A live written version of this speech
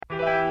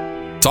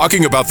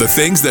talking about the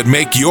things that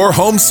make your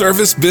home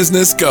service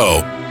business go.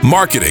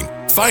 Marketing,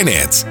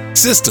 finance,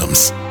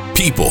 systems,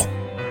 people.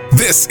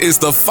 This is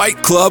the Fight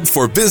Club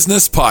for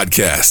Business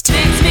podcast.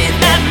 Makes me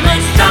that much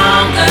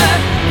stronger,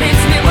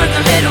 makes me work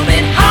a little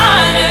bit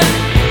harder,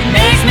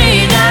 makes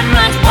me that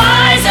much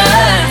wiser.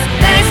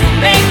 Thanks for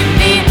making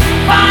me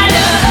fighter.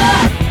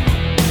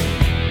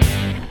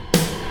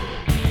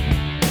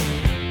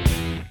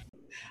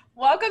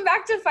 Welcome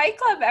back to Fight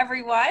Club,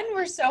 everyone.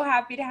 We're so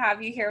happy to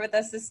have you here with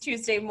us this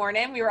Tuesday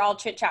morning. We were all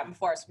chit-chatting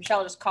before, so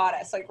Michelle just caught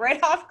us, like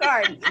right off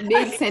guard.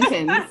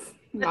 Mid-sentence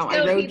about my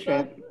road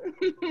trip.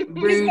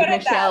 Rude,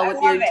 Michelle,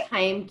 with your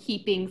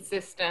timekeeping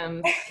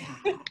systems.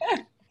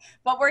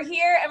 But we're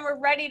here and we're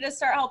ready to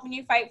start helping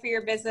you fight for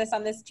your business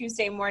on this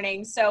Tuesday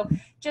morning. So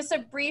just a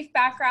brief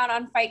background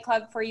on Fight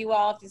Club for you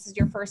all, if this is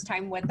your first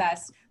time with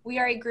us. We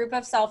are a group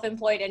of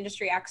self-employed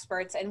industry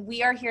experts, and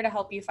we are here to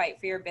help you fight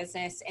for your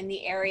business in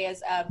the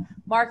areas of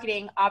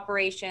marketing,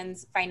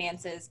 operations,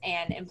 finances,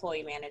 and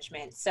employee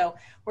management. So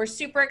we're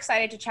super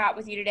excited to chat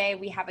with you today.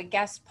 We have a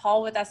guest,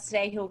 Paul, with us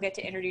today, who will get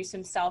to introduce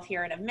himself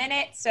here in a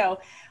minute. So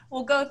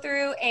we'll go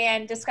through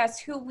and discuss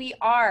who we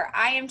are.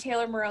 I am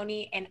Taylor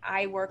Maroney, and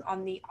I work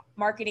on the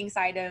marketing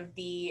side of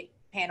the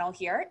panel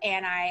here.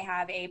 And I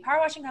have a power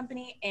washing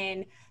company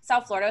in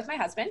South Florida with my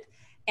husband.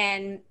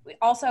 And we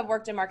also have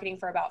worked in marketing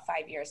for about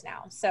 5 years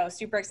now. So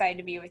super excited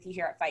to be with you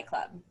here at Fight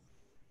Club.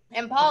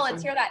 And Paul,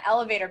 let's hear that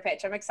elevator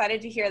pitch. I'm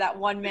excited to hear that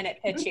 1 minute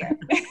pitch here.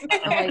 Oh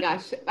my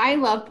gosh. I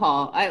love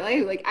Paul. I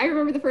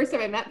remember the first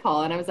time I met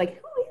Paul and I was like,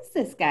 who is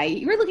this guy?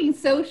 You were looking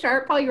so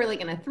sharp, Paul. You were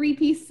like in a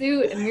 3-piece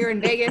suit and we were in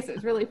Vegas. It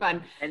was really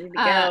fun.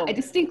 I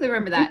distinctly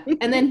remember that.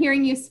 And then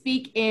hearing you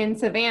speak in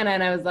Savannah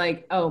and I was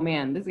like, oh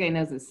man, this guy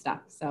knows his stuff.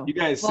 So you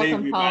guys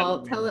welcome, me,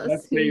 Paul. Tell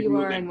us who you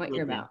are and what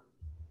you're about.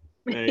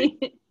 Hey.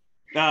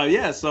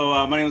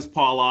 So my name is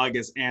Paul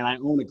August and I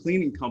own a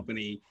cleaning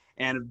company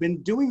and I've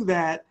been doing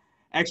that.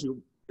 Actually,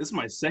 this is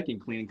my second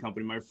cleaning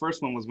company. My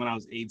first one was when I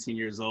was 18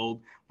 years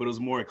old, but it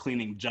was more a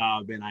cleaning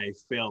job and I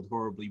failed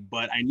horribly,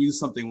 but I knew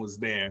something was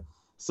there.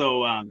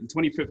 So in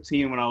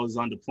 2015, when I was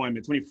on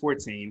deployment,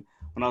 2014,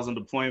 when I was on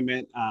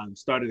deployment,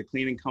 started a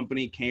cleaning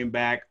company, came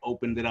back,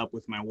 opened it up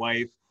with my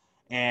wife,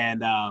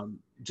 and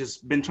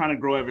just been trying to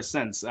grow ever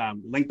since.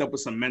 Linked up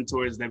with some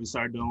mentors. Debbie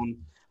Sardone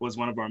was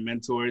one of our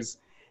mentors.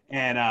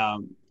 And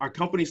our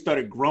company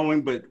started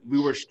growing, but we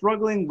were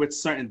struggling with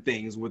certain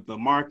things with the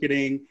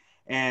marketing,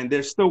 and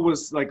there still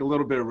was like a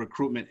little bit of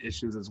recruitment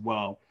issues as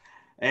well.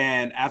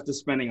 And after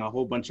spending a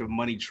whole bunch of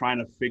money trying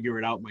to figure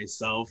it out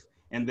myself,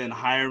 and then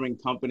hiring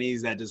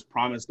companies that just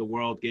promised the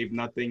world, gave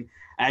nothing,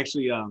 I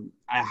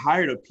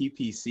hired a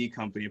PPC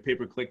company, a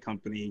pay-per-click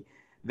company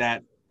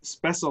that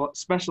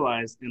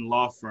specialized in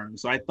law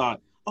firms. So I thought,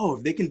 oh,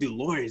 if they can do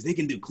lawyers, they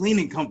can do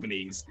cleaning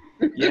companies.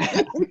 Yeah,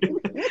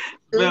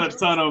 spent a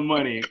ton of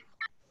money.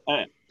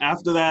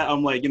 After that,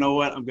 I'm like, you know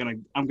what? I'm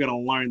gonna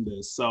learn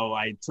this. So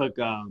I took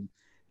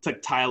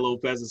Ty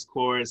Lopez's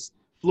course.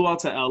 Flew out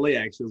to LA.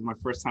 Actually, it was my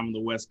first time on the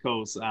West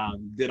Coast.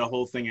 Did a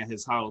whole thing at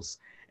his house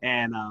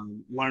and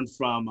learned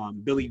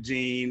from Billie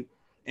Jean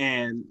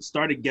and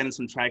started getting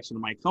some traction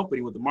in my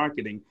company with the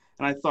marketing.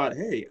 And I thought,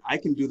 hey, I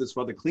can do this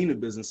for other cleaning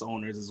business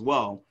owners as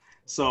well.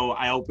 So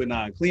I opened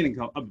a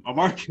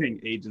marketing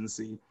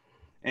agency,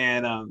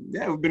 and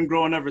we've been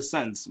growing ever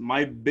since.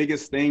 My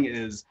biggest thing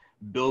is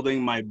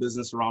building my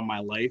business around my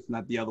life,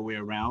 not the other way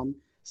around.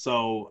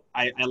 So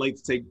I like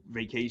to take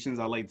vacations.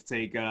 I like to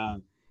take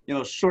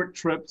short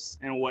trips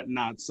and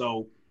whatnot.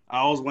 So I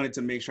always wanted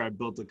to make sure I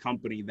built a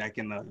company that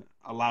can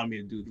allow me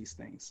to do these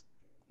things,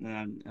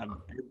 and I've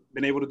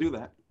been able to do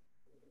that.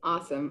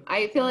 Awesome.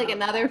 I feel like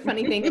another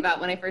funny thing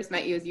about when I first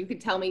met you is you could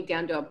tell me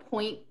down to a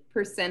point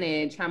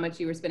percentage how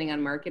much you were spending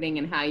on marketing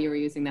and how you were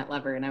using that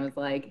lever, and I was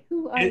like,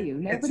 who are you?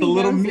 Nobody it's a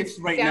little knows mixed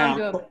right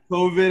now.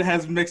 COVID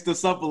has mixed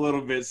us up a little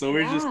bit, so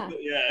we're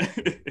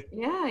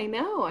yeah, I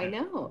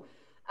know.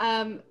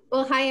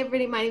 Well, hi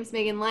everybody, my name is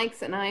Megan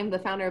Likes and I'm the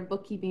founder of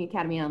Bookkeeping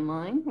Academy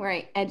Online, where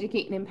I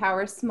educate and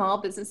empower small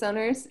business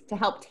owners to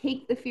help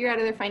take the fear out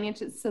of their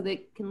finances so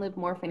they can live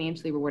more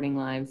financially rewarding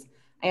lives.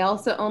 I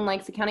also own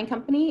Likes Accounting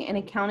Company, an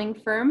accounting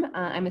firm.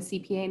 I'm a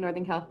CPA in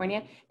Northern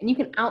California, and you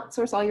can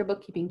outsource all your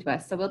bookkeeping to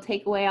us. So we'll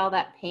take away all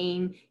that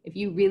pain. If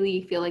you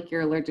really feel like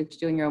you're allergic to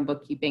doing your own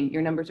bookkeeping,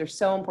 your numbers are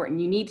so important.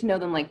 You need to know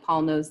them like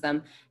Paul knows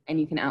them, and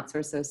you can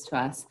outsource those to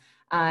us.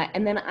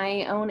 And then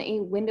I own a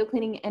window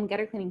cleaning and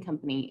gutter cleaning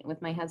company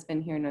with my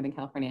husband here in Northern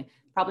California.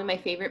 Probably my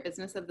favorite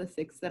business of the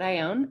 6 that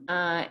I own.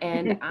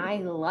 And I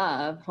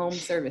love home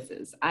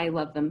services. I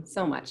love them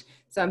so much.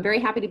 So I'm very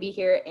happy to be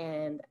here,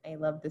 and I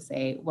love to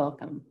say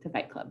welcome to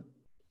Fight Club.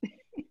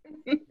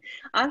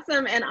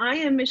 Awesome. And I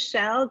am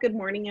Michelle. Good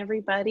morning,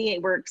 everybody.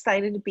 We're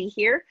excited to be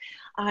here.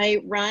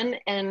 I run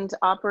and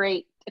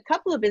operate a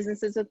couple of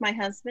businesses with my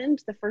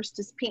husband. The first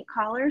is Pink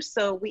Collars.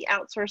 So we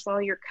outsource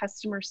all your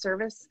customer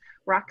service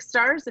rock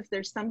stars. If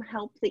there's some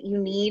help that you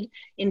need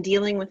in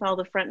dealing with all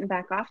the front and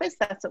back office,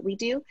 that's what we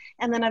do.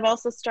 And then I've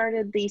also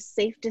started the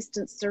Safe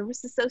Distance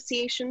Service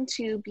Association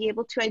to be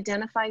able to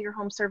identify your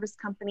home service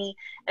company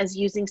as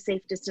using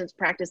safe distance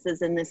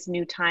practices in this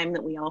new time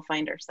that we all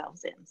find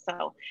ourselves in.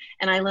 So,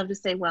 and I love to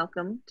say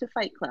welcome to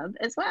Fight Club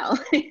as well.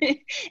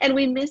 And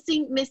we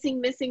missing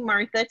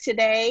Martha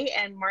today.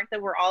 And Martha,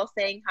 we're all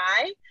saying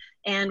hi.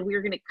 And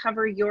we're going to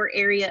cover your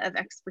area of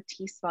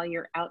expertise while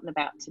you're out and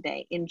about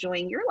today,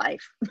 enjoying your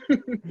life.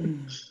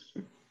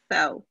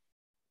 So.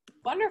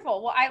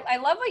 Wonderful. Well, I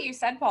love what you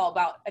said, Paul,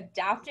 about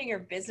adapting your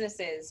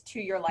businesses to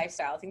your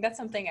lifestyle. I think that's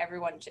something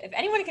everyone, if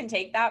anyone can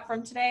take that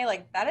from today,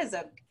 like that is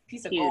a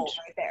piece of gold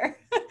right there.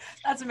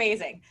 That's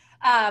amazing.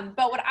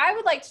 But what I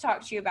would like to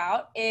talk to you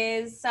about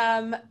is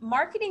some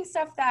marketing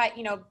stuff that,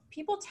 you know,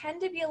 people tend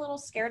to be a little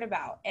scared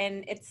about.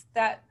 And it's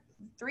that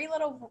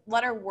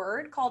three-letter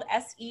word called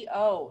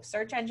SEO,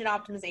 search engine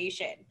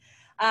optimization.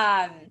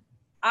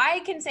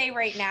 I can say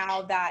right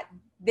now that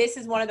this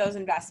is one of those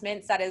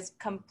investments that has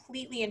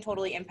completely and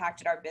totally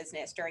impacted our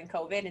business during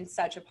COVID in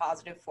such a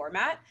positive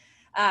format.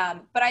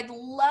 But I'd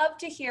love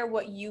to hear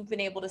what you've been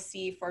able to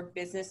see for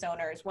business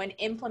owners when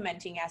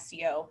implementing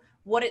SEO,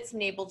 what it's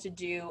been able to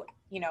do,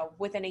 you know,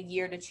 within a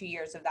year to 2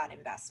 years of that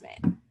investment.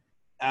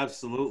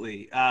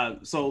 Absolutely.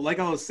 So like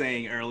I was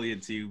saying earlier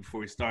to you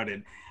before we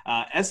started,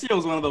 SEO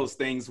is one of those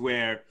things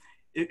where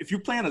if you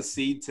plant a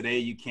seed today,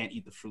 you can't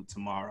eat the fruit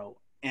tomorrow.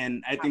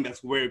 And I think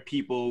that's where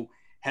people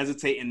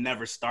hesitate and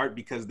never start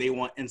because they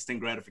want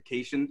instant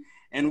gratification.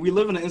 And we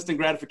live in an instant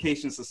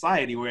gratification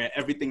society where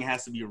everything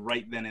has to be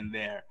right then and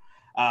there.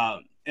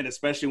 And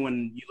especially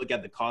when you look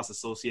at the costs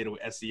associated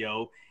with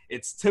SEO,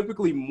 it's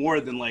typically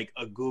more than like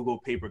a Google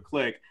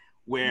pay-per-click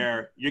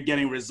where you're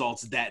getting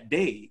results that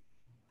day.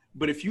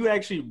 But if you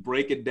actually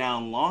break it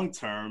down long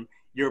term,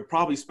 you're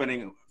probably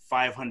spending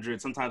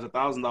 $500, sometimes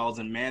 $1,000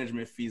 in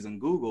management fees in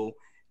Google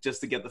just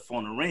to get the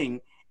phone to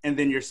ring. And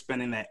then you're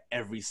spending that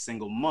every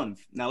single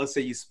month. Now, let's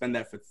say you spend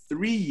that for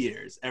 3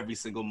 years every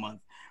single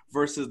month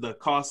versus the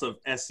cost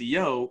of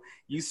SEO.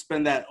 You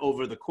spend that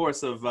over the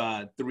course of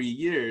 3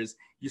 years,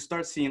 you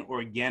start seeing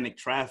organic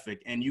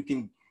traffic. And you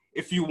can,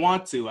 if you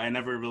want to, I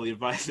never really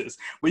advise this,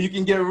 but you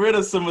can get rid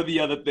of some of the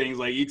other things.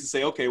 Like you can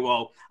say, okay,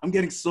 well, I'm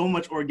getting so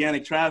much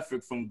organic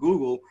traffic from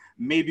Google.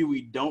 Maybe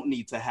we don't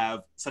need to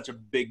have such a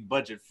big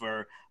budget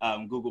for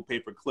Google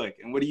pay-per-click.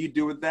 And what do you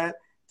do with that?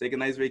 Take a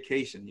nice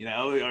vacation, you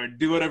know, or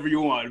do whatever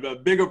you want,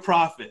 but bigger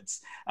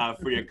profits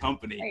for your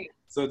company. Right.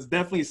 So it's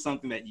definitely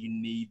something that you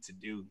need to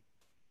do.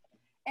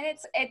 And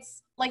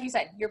it's like you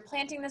said, you're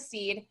planting the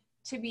seed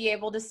to be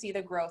able to see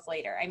the growth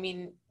later. I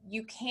mean,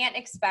 you can't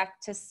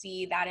expect to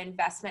see that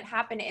investment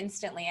happen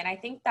instantly. And I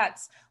think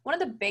that's one of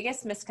the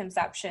biggest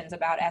misconceptions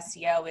about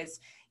SEO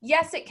is,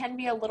 yes, it can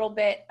be a little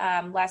bit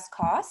less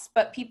cost,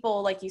 but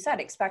people, like you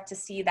said, expect to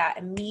see that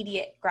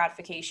immediate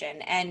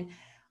gratification. And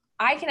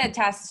I can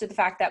attest to the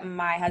fact that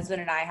my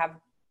husband and I have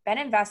been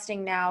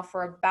investing now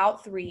for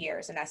about 3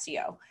 years in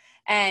SEO.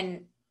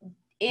 And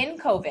in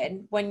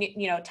COVID, when,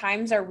 you know,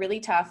 times are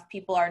really tough,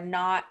 people are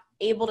not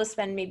able to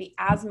spend maybe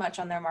as much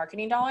on their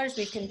marketing dollars.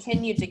 We've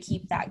continued to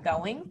keep that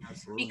going.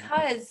 Absolutely.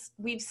 Because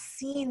we've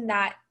seen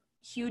that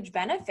huge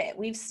benefit.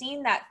 We've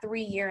seen that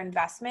 3-year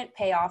investment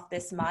pay off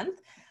this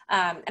month.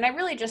 And I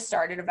really just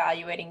started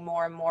evaluating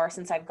more and more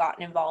since I've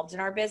gotten involved in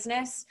our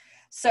business.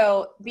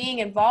 So being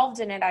involved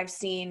in it, I've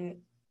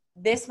seen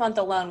this month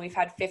alone, we've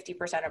had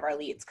 50% of our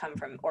leads come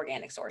from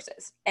organic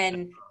sources.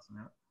 And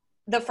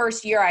the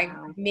first year I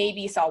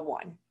maybe saw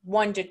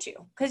one to two,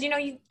 because, you know,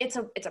 it's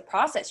a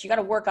process. You got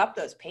to work up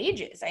those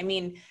pages. I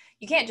mean,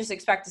 you can't just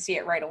expect to see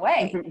it right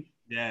away.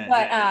 Yeah.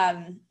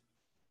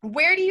 But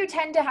where do you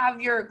tend to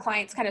have your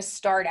clients kind of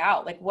start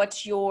out? Like,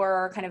 what's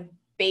your kind of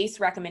base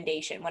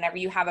recommendation whenever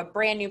you have a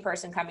brand new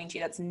person coming to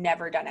you that's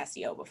never done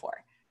SEO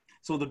before?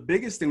 So the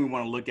biggest thing we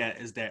want to look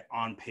at is their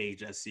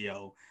on-page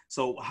SEO.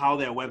 So how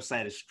their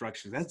website is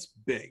structured, that's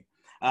big.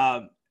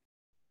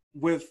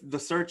 With the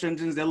search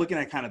engines, they're looking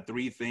at kind of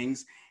 3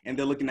 things, and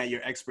they're looking at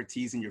your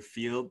expertise in your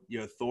field,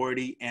 your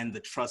authority, and the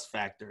trust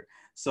factor.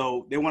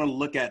 So they want to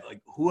look at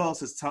like who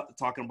else is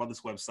talking about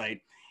this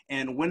website,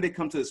 and when they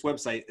come to this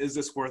website, is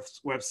this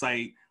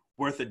website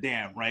worth a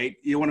damn, right?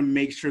 You want to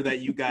make sure that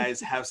you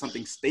guys have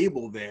something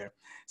stable there.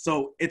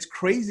 So it's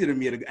crazy to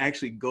me to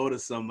actually go to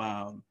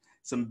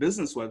some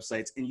business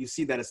websites and you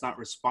see that it's not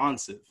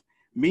responsive.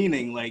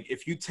 Meaning, like,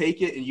 if you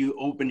take it and you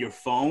open your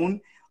phone,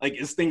 like,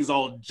 this thing's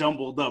all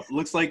jumbled up. It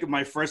looks like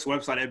my first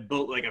website I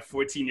built like at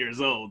 14 years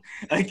old.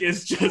 Like,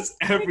 it's just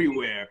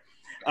everywhere.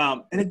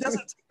 And it doesn't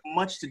take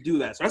much to do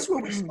that. So that's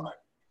where we start.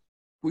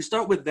 We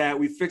start with that.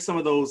 We fix some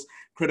of those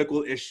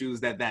critical issues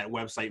that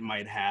website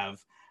might have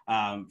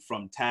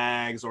from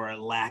tags or a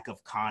lack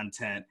of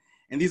content.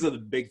 And these are the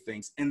big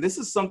things. And this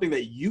is something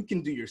that you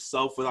can do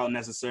yourself without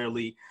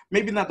necessarily,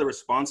 maybe not the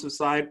responsive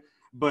side,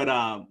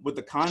 but with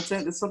the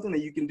content, it's something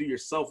that you can do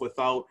yourself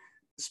without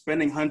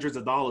spending hundreds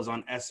of dollars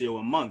on SEO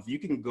a month. You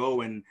can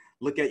go and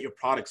look at your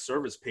product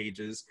service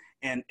pages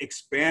and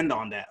expand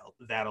on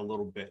that a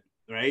little bit.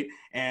 right?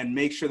 And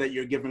make sure that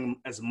you're giving them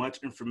as much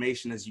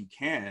information as you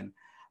can.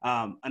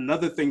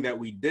 Another thing that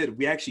we did,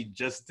 we actually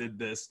just did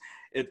this.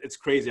 It's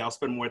crazy. I'll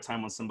spend more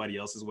time on somebody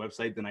else's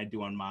website than I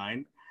do on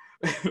mine.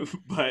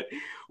 But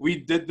we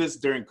did this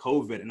during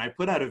COVID, and I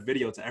put out a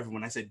video to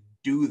everyone. I said,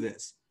 do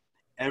this.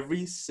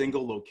 Every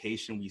single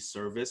location we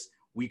service,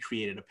 we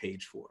created a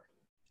page for.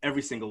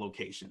 Every single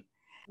location.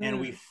 And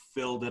we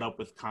filled it up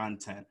with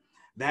content.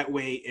 That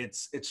way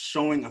it's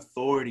showing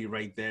authority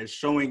right there,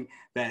 showing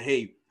that,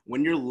 hey,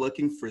 when you're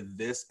looking for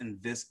this in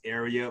this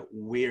area,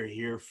 we're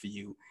here for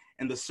you.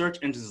 And the search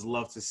engines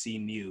love to see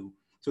new.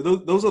 So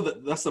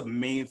that's the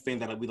main thing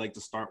that we like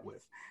to start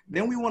with.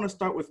 Then we want to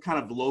start with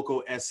kind of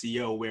local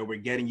SEO, where we're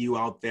getting you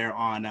out there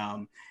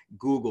on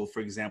Google, for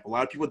example. A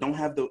lot of people don't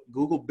have the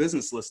Google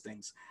business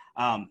listings.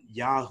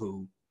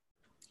 Yahoo.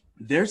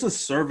 There's a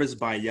service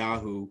by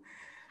Yahoo.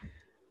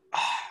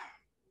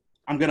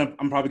 I'm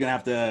probably gonna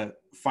have to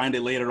find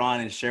it later on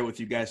and share it with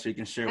you guys so you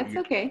can share it. That's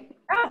okay.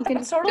 Yeah,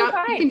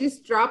 You can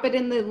just drop it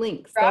in the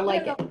links. They'll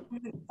like it.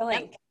 The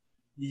link.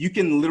 You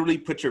can literally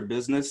put your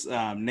business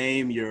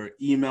name, your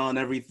email, and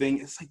everything.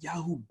 It's like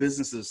Yahoo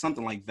Businesses,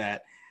 something like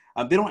that.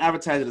 They don't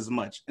advertise it as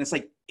much, and it's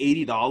like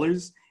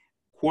 $80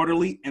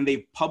 quarterly, and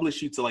they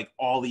publish you to like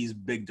all these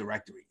big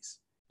directories.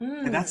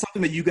 And that's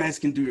something that you guys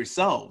can do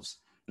yourselves,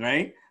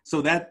 right?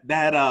 So that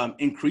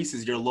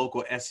increases your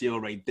local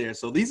SEO right there.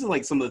 So these are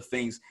like some of the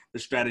things, the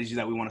strategies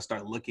that we want to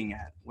start looking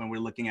at when we're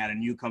looking at a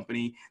new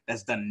company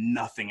that's done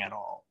nothing at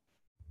all.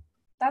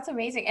 That's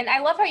amazing. And I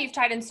love how you've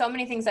tied in so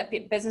many things that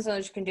business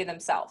owners can do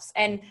themselves.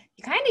 And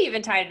you kind of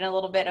even tied in a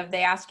little bit of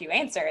they ask you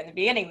answer in the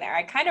beginning there.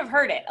 I kind of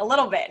heard it a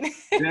little bit.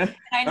 Yeah.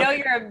 I know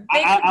you're a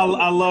big...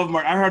 I love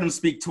Mark. I heard him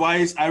speak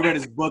twice. I read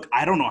his book.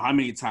 I don't know how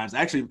many times.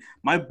 Actually,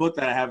 my book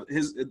that I have,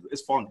 is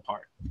falling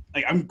apart.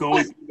 Like, I'm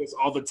going through this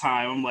all the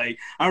time. I'm like,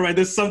 all right,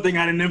 there's something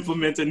I didn't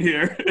implement in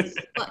here.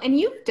 Well, and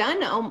you've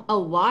done a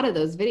lot of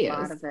those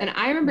videos. And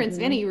I remember in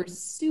Savannah, you were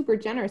super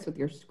generous with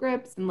your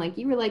scripts. And like,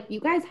 you were like,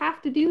 you guys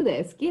have to do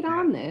this. Get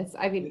on this.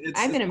 I mean,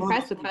 I've been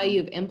impressed with how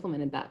you've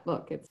implemented that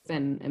book. It's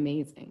been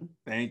amazing.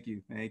 Thank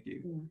you. Thank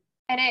you.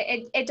 And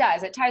it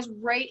does. It ties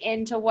right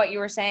into what you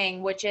were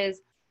saying, which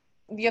is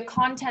your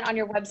content on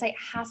your website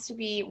has to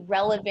be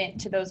relevant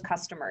to those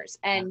customers.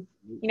 And,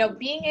 you know,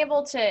 being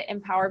able to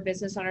empower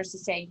business owners to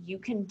say, you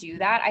can do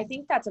that. I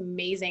think that's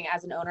amazing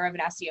as an owner of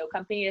an SEO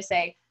company to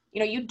say, you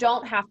know, you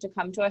don't have to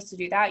come to us to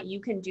do that. You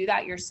can do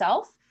that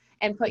yourself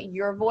and put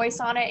your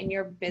voice on it and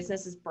your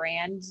business's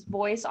brand's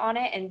voice on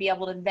it and be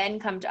able to then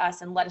come to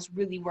us and let us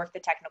really work the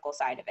technical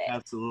side of it.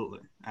 Absolutely.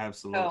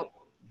 Absolutely. So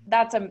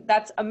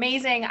that's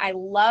amazing. I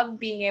love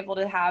being able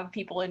to have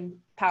people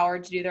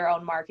empowered to do their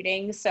own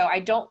marketing. So I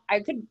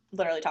could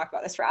literally talk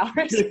about this for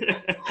hours.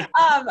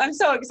 I'm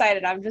so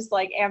excited. I'm just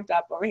like amped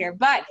up over here,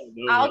 but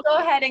I'll go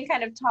ahead and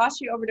kind of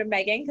toss you over to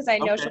Megan, because I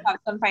know she'll have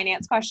some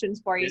finance questions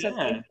for you. So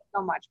thank you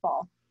so much,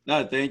 Paul.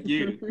 No, thank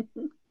you.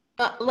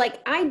 Like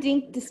I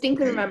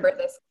distinctly remember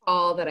this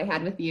call that I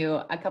had with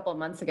you a couple of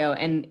months ago,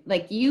 and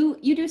like you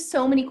do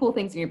so many cool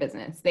things in your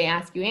business. They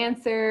ask you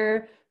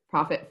answer,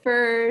 profit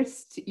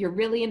first, you're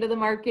really into the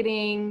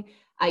marketing,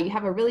 you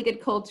have a really good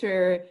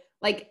culture.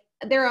 Like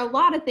there are a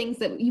lot of things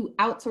that you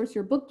outsource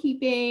your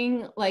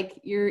bookkeeping,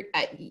 like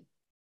I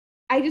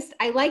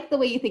like the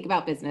way you think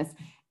about business.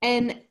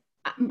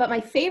 But my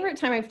favorite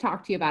time I've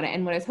talked to you about it,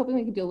 and what I was hoping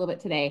we could do a little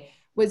bit today,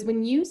 was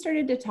when you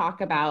started to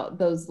talk about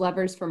those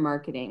levers for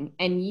marketing,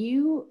 and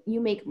you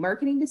make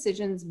marketing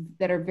decisions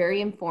that are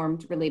very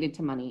informed related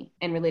to money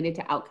and related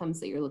to outcomes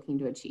that you're looking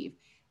to achieve.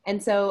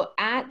 And so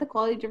at the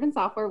Quality Driven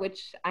Software,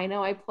 which I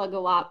know I plug a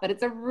lot, but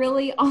it's a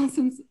really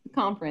awesome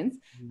conference.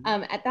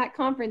 At that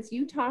conference,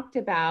 you talked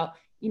about,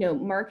 you know,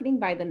 marketing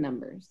by the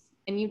numbers.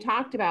 And you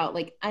talked about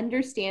like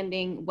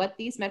understanding what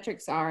these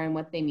metrics are and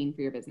what they mean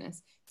for your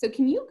business. So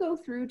can you go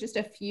through just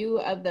a few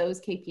of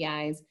those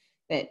KPIs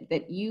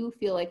that you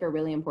feel like are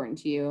really important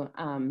to you?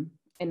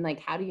 And like,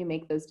 how do you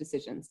make those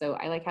decisions? So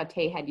I like how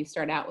Tay had you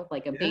start out with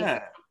like a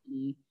basic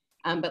company.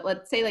 But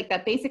let's say like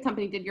that basic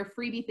company did your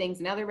freebie things.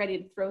 Now they're ready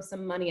to throw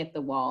some money at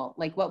the wall.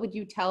 Like what would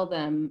you tell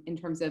them in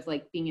terms of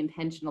like being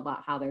intentional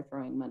about how they're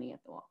throwing money at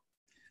the wall?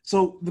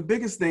 So the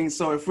biggest thing,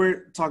 so if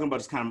we're talking about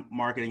just kind of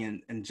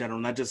marketing in general,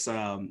 not just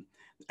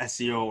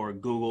SEO or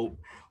Google,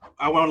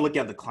 I want to look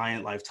at the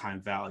client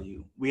lifetime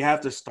value. We have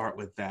to start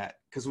with that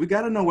because we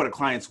got to know what a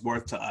client's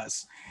worth to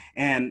us.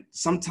 And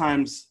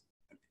sometimes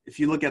if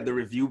you look at the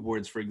review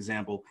boards, for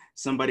example,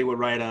 somebody would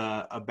write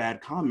a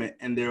bad comment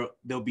and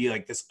there'll be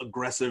like this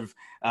aggressive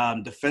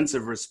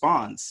defensive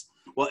response.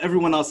 Well,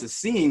 everyone else is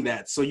seeing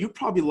that. So you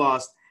probably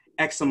lost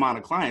X amount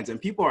of clients and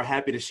people are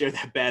happy to share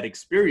that bad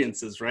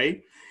experiences,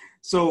 right?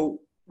 So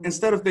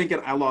instead of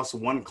thinking I lost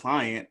one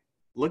client,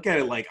 look at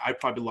it like I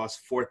probably lost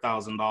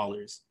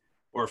 $4,000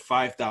 or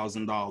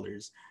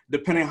 $5,000,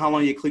 depending on how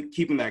long you're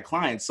keeping that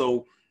client.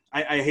 So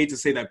I hate to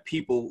say that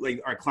people,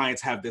 like our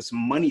clients have this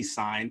money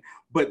sign,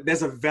 but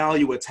there's a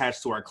value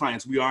attached to our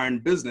clients. We are in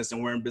business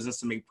and we're in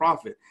business to make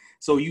profit.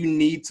 So you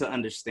need to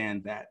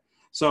understand that.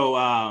 So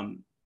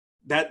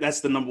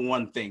that's the number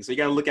one thing. So you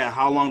got to look at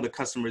how long the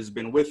customer has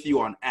been with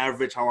you on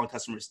average, how long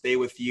customers stay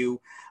with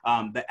you,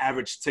 the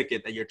average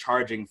ticket that you're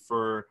charging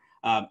for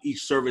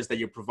each service that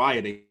you're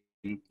providing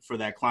for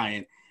that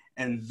client,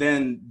 and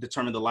then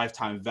determine the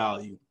lifetime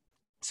value.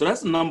 So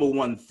that's the number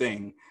one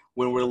thing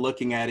when we're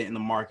looking at it in the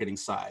marketing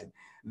side.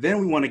 Then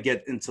we want to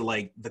get into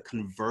like the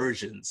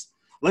conversions.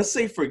 Let's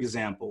say, for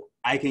example,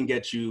 I can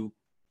get you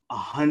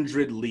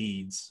 100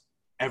 leads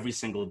every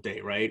single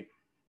day, right?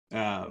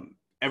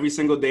 Every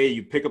single day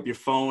you pick up your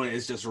phone,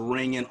 it's just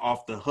ringing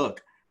off the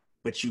hook,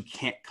 but you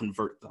can't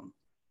convert them.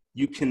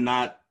 You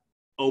cannot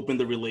open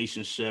the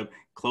relationship,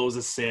 close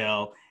a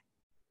sale,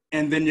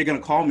 and then you're going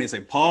to call me and say,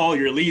 Paul,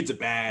 your leads are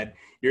bad.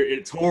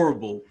 It's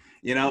horrible.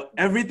 You know,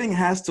 everything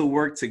has to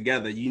work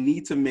together. You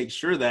need to make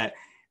sure that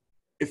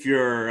if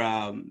your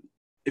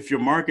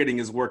marketing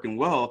is working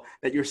well,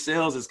 that your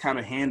sales is kind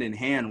of hand in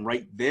hand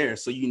right there.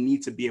 So you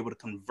need to be able to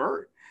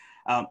convert.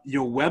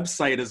 Your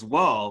website as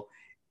well,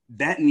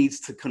 that needs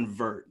to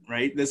convert,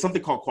 right? There's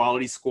something called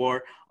quality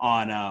score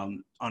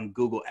on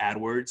Google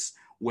AdWords,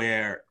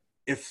 where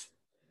if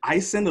I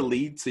send a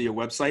lead to your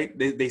website,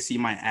 they see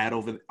my ad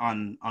over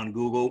on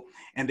Google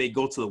and they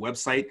go to the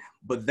website,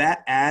 but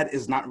that ad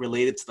is not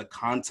related to the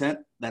content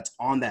that's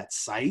on that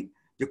site,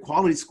 your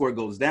quality score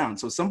goes down.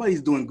 So if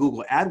somebody's doing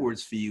Google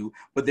AdWords for you,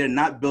 but they're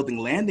not building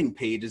landing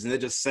pages and they're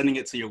just sending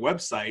it to your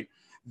website,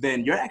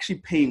 then you're actually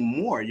paying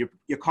more.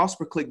 Your cost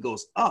per click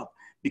goes up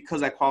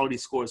because that quality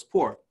score is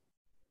poor.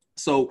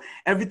 So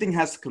everything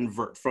has to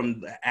convert,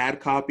 from the ad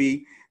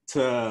copy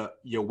to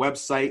your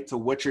website to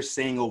what you're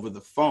saying over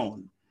the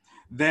phone.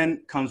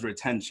 Then comes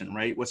retention,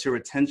 right? What's your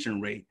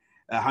retention rate?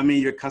 How many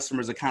of your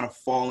customers are kind of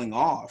falling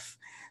off?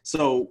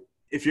 So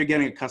if you're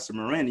getting a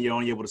customer in, you're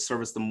only able to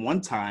service them one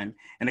time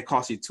and it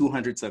costs you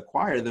 $200 to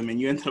acquire them, and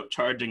you end up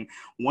charging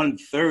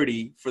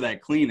 $130 for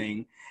that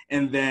cleaning.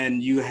 And then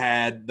you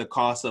had the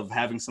cost of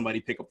having somebody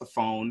pick up the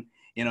phone,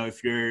 you know,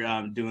 if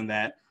you're doing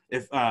that,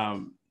 if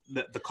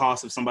the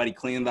cost of somebody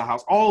cleaning the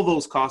house, all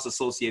those costs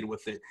associated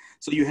with it.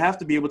 So you have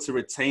to be able to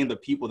retain the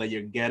people that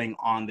you're getting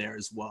on there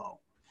as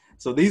well.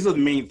 So these are the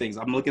main things.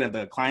 I'm looking at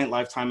the client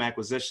lifetime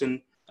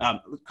acquisition,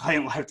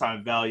 client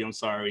lifetime value,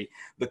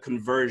 the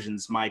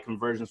conversions, my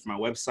conversions from my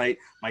website,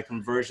 my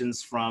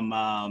conversions from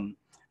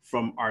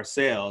our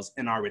sales,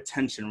 and our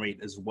retention rate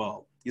as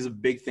well. These are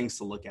big things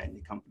to look at in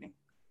your company.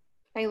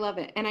 I love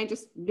it. And I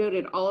just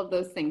noted all of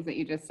those things that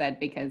you just said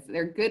because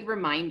they're good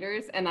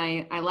reminders. And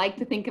I like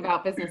to think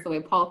about business the way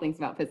Paul thinks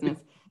about business.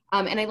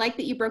 And I like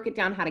that you broke it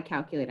down how to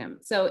calculate them.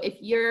 So if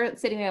you're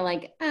sitting there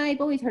like,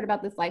 I've always heard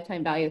about this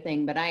lifetime value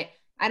thing, but I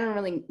don't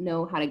really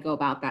know how to go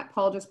about that.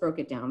 Paul just broke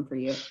it down for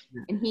you.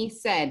 And he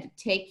said,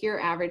 take your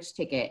average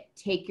ticket,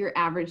 take your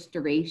average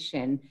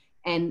duration,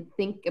 and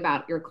think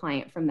about your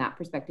client from that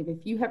perspective.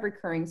 If you have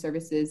recurring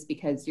services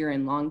because you're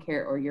in lawn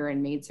care or you're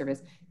in maid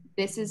service,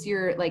 this is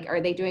your, like,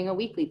 are they doing a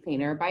weekly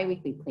clean or a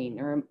biweekly clean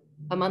or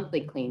a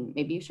monthly clean?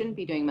 Maybe you shouldn't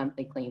be doing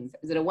monthly cleans.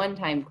 Is it a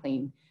one-time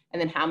clean?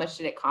 And then how much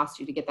did it cost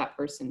you to get that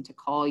person to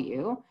call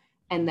you?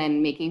 And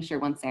then making sure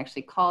once they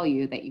actually call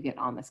you that you get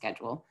on the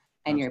schedule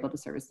and you're able to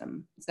service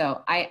them.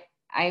 So I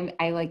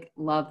like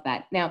love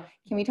that. Now,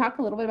 can we talk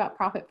a little bit about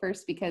Profit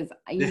First? Because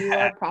you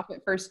are a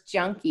Profit First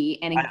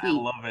junkie and a geek. I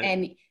love it.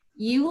 And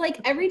you, like,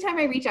 every time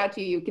I reach out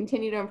to you, you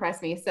continue to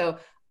impress me. So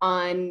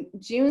on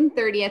June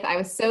 30th, I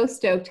was so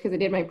stoked because I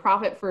did my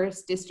Profit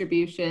First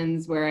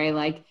distributions where I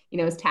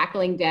was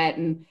tackling debt.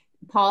 And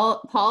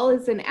Paul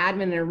is an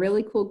admin in a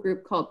really cool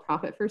group called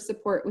Profit First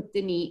Support with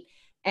Denise.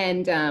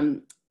 And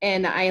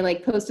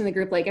I post in the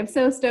group, I'm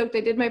so stoked.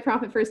 I did my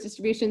Profit First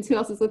distributions. Who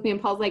else is with me?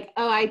 And Paul's like,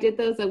 oh, I did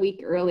those a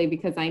week early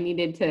because I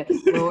needed to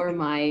lower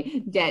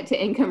my debt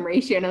to income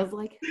ratio. And I was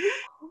like,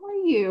 who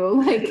are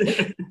you?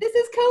 This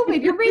is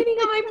COVID. You're raining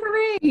on my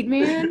parade,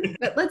 man.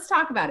 But let's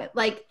talk about it.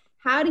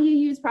 How do you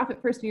use Profit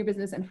First in your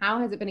business, and how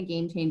has it been a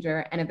game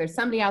changer? And if there's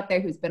somebody out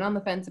there who's been on the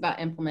fence about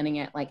implementing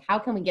it, how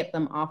can we get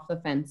them off the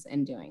fence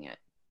and doing it?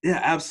 Yeah,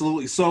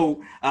 absolutely.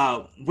 So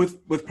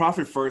with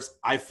Profit First,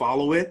 I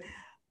follow it.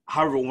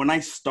 However, when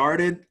I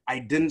started, I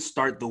didn't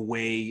start the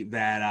way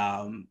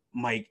that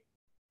Mike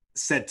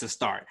said to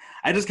start.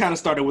 I just kind of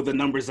started with the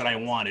numbers that I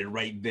wanted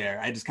right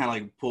there. I just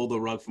kind of pulled the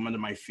rug from under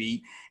my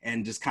feet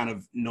and just kind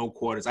of no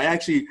quarters. I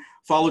actually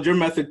followed your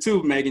method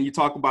too, Megan. You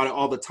talk about it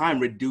all the time,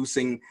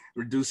 reducing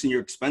your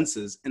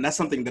expenses. And that's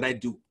something that I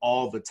do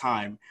all the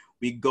time.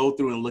 We go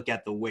through and look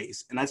at the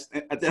waste. And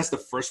that's the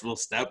first real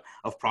step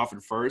of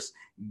Profit First,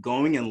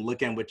 going and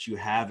look at what you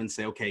have and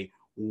say, okay,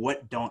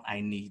 what don't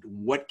I need?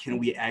 What can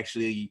we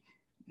actually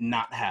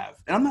not have?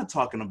 And I'm not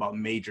talking about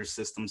major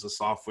systems of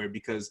software,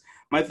 because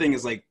my thing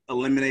is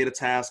eliminate a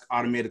task,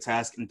 automate a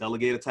task, and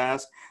delegate a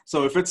task.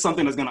 So if it's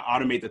something that's going to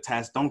automate the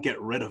task, don't get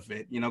rid of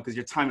it, because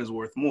your time is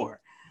worth more.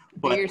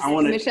 But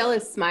Michelle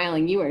is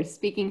smiling. You are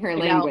speaking her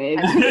language.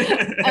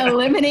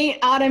 Eliminate,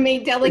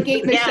 automate,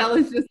 delegate. Michelle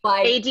is just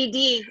like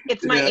ADD.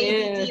 It's my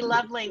ADD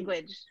love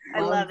language. I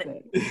love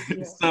it.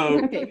 Yeah.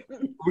 So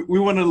we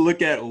want to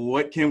look at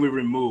what can we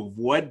remove?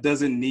 What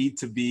doesn't need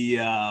to be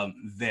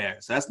there?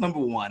 So that's number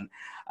one.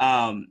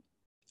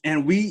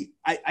 And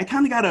I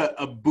kind of got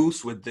a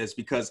boost with this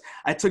because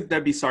I took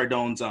Debbie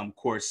Sardone's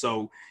course.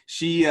 So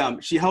she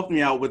helped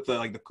me out with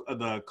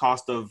the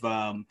cost of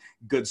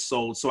goods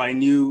sold. So I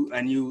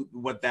knew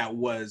what that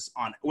was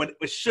on what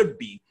it should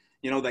be,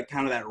 that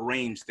kind of that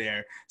range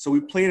there. So we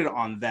played it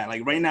on that.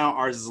 Like right now,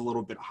 ours is a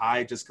little bit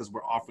high just because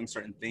we're offering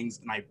certain things,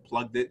 and I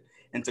plugged it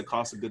into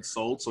cost of goods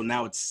sold. So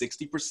now it's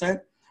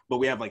 60%, but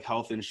we have like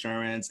health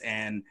insurance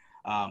and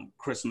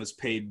Christmas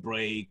paid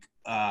break,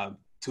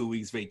 2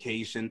 weeks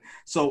vacation.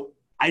 So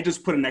I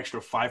just put an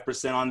extra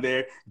 5% on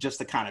there just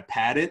to kind of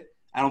pad it.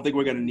 I don't think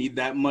we're going to need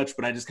that much,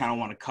 but I just kind of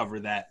want to cover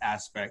that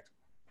aspect.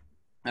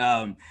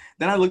 Then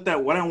I looked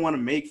at what I want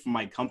to make for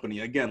my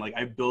company. Again, like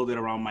I build it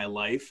around my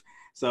life.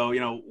 So,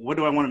 what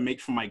do I want to make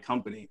for my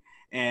company?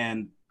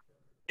 And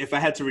if I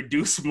had to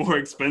reduce more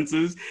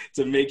expenses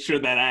to make sure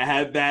that I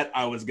had that,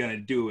 I was going to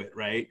do it,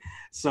 right?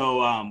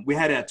 So we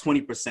had it at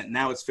 20%.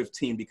 Now it's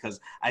 15 because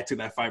I took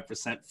that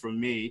 5% from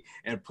me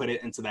and put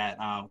it into that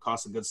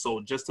cost of goods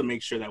sold just to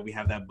make sure that we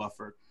have that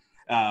buffer.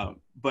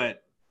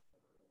 But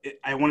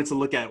I wanted to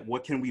look at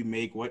what can we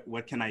make,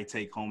 what can I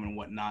take home and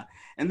whatnot.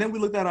 And then we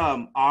looked at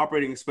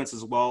operating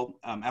expenses as well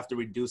after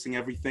reducing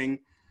everything.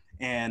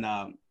 And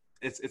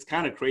it's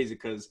kind of crazy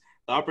because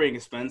the operating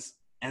expense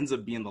ends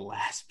up being the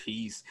last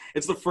piece.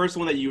 It's the first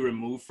one that you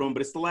remove from, but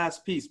it's the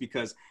last piece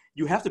because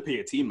you have to pay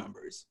your team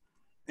members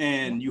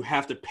and you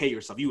have to pay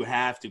yourself. You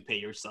have to pay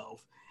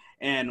yourself.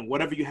 And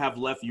whatever you have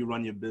left, you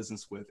run your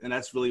business with. And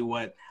that's really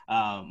what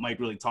Mike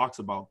really talks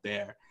about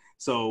there.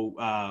 So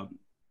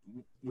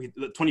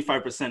the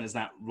 25% is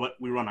not what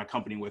we run our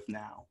company with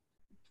now.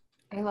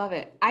 I love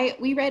it.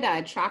 We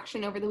read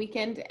Traction over the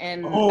weekend,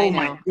 and Oh, I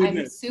my know goodness.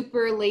 I'm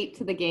super late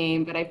to the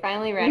game, but I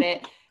finally read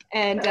it.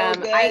 And good.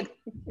 I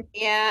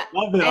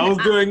Love it. I was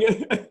doing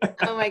it.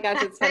 Oh my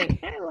gosh, it's funny.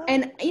 I love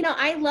And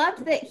I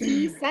loved that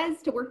he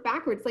says to work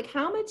backwards. Like,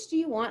 how much do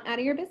you want out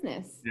of your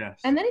business? Yes.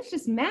 And then it's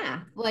just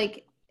math.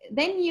 Like,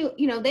 then you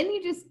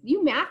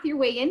math your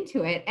way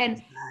into it.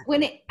 And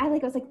when I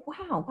was like,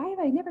 wow, why have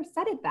I never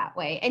said it that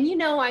way? And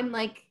I'm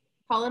like,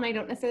 Paul and I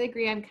don't necessarily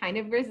agree. I'm kind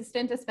of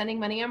resistant to spending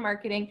money on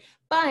marketing,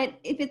 but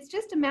if it's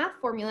just a math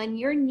formula and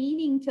you're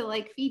needing to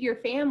like feed your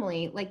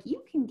family, like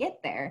you can get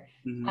there.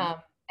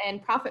 Mhm.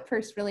 And Profit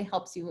First really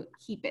helps you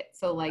keep it.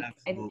 So like, I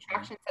Absolutely. think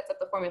Traction sets up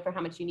the formula for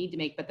how much you need to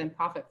make, but then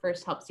Profit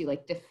First helps you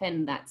like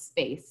defend that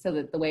space so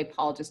that the way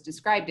Paul just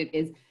described it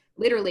is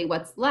literally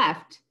what's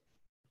left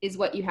is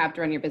what you have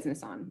to run your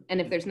business on. And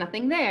if there's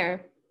nothing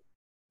there,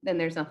 then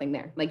there's nothing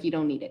there. Like you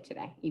don't need it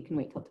today. You can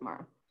wait till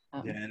tomorrow.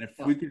 Yeah, and if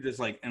we could just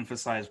like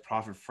emphasize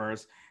Profit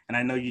First, and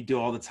I know you do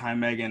all the time,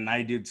 Megan, and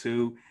I do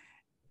too.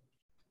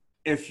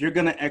 If you're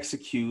gonna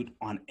execute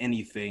on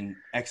anything,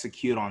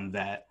 execute on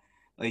that.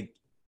 Like,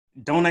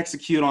 don't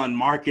execute on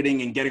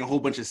marketing and getting a whole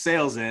bunch of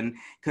sales in,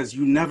 because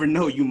you never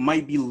know, you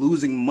might be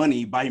losing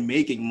money by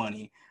making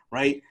money,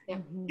 right? Yeah.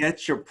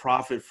 Get your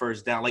Profit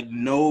First down. Like,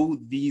 know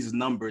these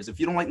numbers. If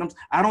you don't like numbers,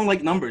 I don't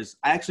like numbers.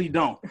 I actually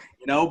don't,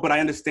 but I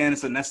understand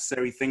it's a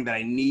necessary thing that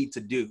I need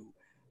to do.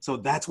 So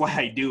that's why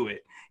I do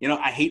it.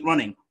 I hate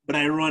running, but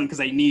I run because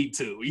I need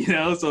to,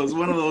 so it's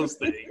one of those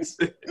things.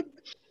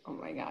 Oh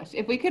my gosh.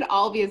 If we could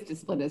all be as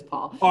disciplined as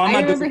Paul. Oh, I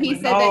remember he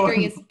disciplined. said that No.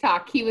 during his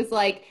talk. He was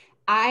like,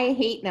 I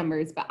hate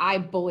numbers, but I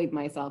bullied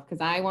myself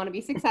because I want to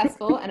be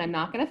successful and I'm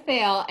not going to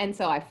fail. And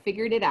so I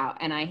figured it out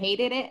and I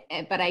hated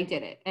it, but I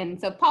did it. And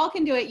so Paul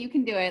can do it. You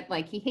can do it.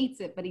 Like he hates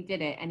it, but he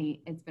did it. And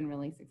it's been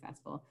really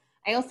successful.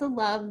 I also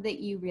love that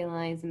you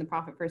realize in the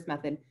Profit First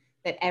method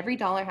that every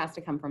dollar has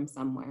to come from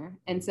somewhere.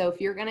 And so if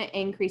you're going to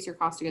increase your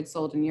cost of goods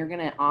sold and you're going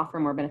to offer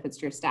more benefits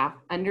to your staff,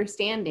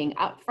 understanding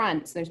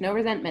upfront, so there's no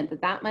resentment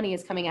that money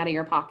is coming out of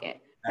your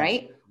pocket,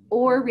 right?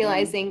 Or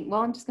realizing,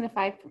 well, I'm just going to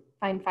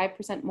find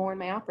 5% more in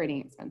my operating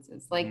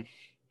expenses. Like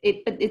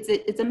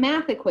it's a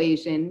math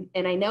equation.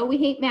 And I know we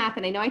hate math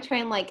and I know I try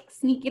and like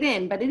sneak it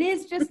in, but it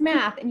is just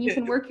math and you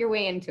can work your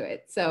way into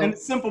it. So and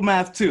it's simple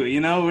math too,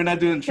 we're not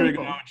doing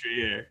trigonometry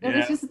here. No,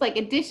 it's just like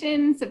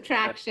addition,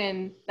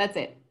 subtraction. That's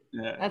it.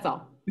 Yeah. That's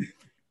all.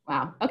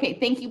 Wow. Okay.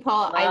 Thank you,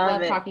 Paul. I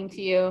love talking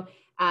to you.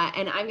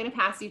 And I'm going to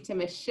pass you to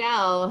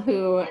Michelle,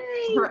 who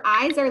her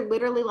eyes are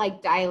literally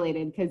like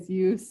dilated because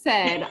you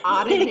said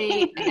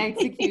automate,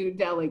 execute,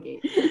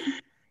 delegate.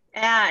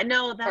 Yeah,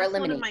 no, that's one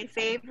eliminate. of my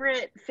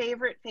favorite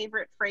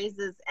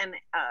phrases. And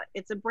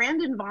it's a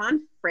Brandon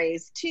Vaughn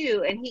phrase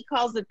too. And he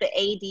calls it the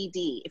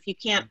ADD. If you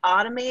can't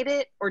automate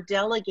it or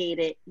delegate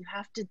it, you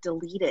have to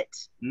delete it.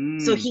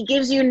 So he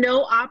gives you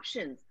no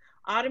options.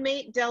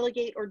 Automate,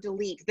 delegate, or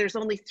delete. There's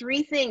only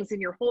 3 things in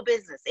your whole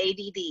business,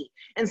 ADD.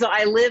 And so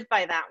I live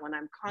by that one.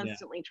 I'm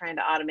constantly trying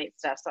to automate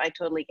stuff. So I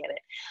totally get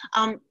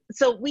it.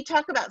 So we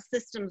talk about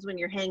systems when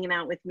you're hanging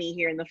out with me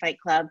here in the Fight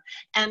Club.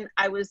 And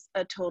I was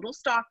a total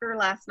stalker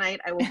last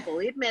night. I will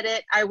fully admit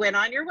it. I went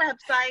on your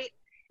website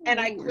and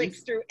I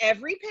clicked through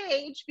every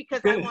page because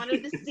I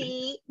wanted to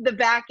see the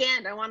back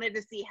end. I wanted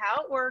to see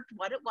how it worked,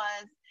 what it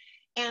was.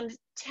 And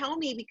tell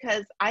me,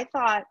 because I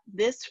thought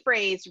this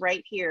phrase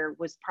right here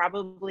was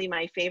probably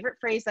my favorite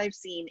phrase I've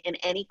seen in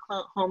any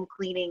home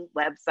cleaning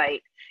website.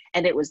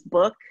 And it was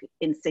book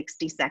in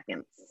 60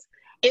 seconds.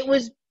 It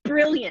was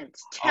brilliant.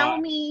 Tell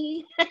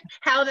me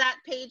how that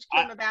page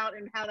came about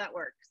and how that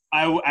works.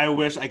 I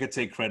wish I could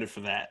take credit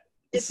for that.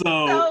 It's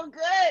so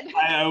good.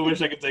 I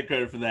wish I could take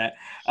credit for that.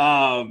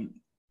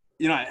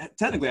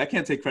 Technically, I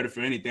can't take credit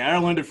for anything. I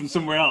learned it from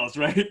somewhere else,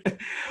 right?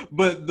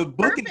 But the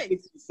book in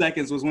 60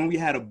 seconds was when we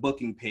had a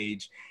booking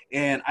page,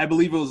 and I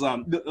believe it was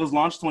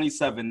Launch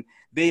 27.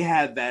 They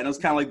had that, and it was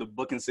kind of like the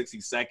book in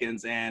 60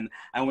 seconds. And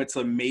I went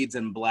to Maids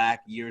in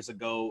Black years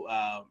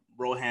ago.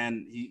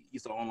 Rohan, he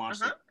used to own Launch.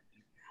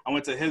 I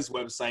went to his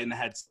website and I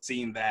had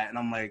seen that, and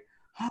I'm like,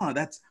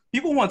 that's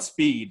people want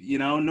speed.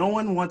 No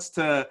one wants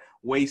to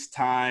waste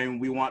time.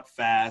 We want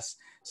fast.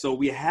 So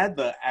we had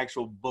the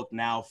actual book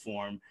now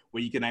form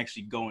where you can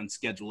actually go and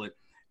schedule it.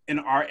 In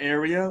our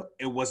area,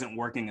 it wasn't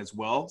working as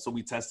well. So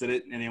we tested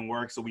it and it didn't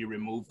work. So we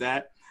removed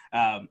that.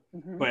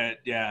 But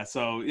yeah,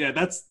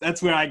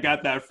 that's where I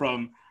got that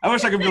from. I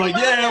wish I could be like,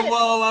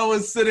 I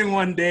was sitting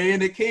one day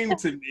and it came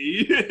to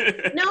me.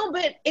 No,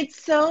 but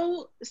it's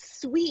so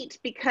sweet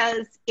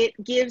because it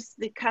gives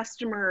the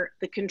customer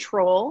the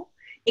control.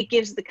 It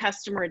gives the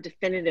customer a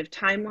definitive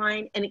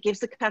timeline, and it gives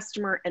the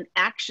customer an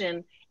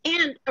action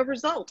and a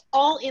result,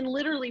 all in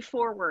literally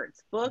 4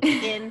 words: book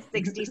in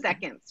 60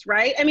 seconds,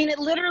 right? I mean, it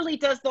literally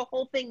does the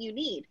whole thing you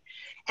need.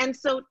 And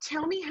so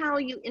tell me how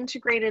you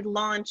integrated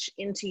Launch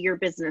into your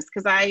business.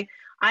 Because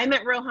I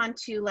met Rohan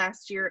too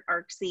last year at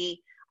ARCC.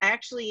 I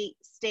actually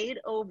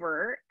stayed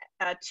over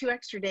 2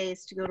 extra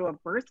days to go to a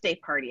birthday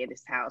party at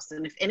his house.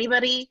 And if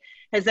anybody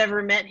has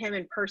ever met him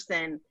in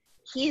person,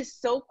 he is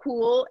so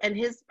cool, and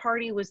his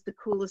party was the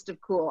coolest of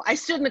cool. I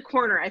stood in the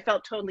corner. I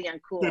felt totally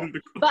uncool,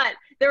 but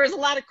there was a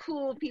lot of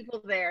cool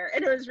people there,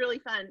 and it was really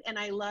fun. And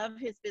I love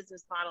his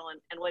business model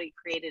and what he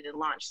created in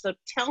Launch. So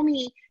tell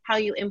me how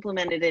you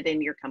implemented it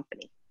in your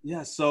company.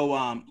 Yeah,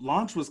 so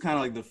Launch was kind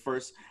of like the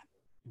first.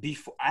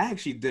 Before, I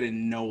actually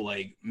didn't know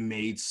like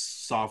Maid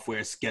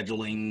software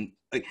scheduling.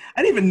 Like,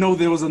 I didn't even know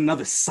there was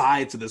another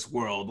side to this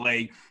world.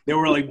 Like, there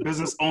were like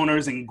business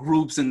owners and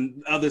groups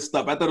and other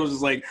stuff. I thought it was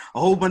just like a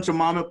whole bunch of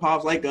mom and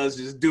pops like us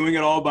just doing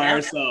it all by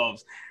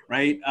ourselves,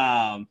 right?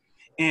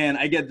 And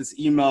I get this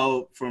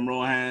email from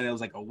Rohan. It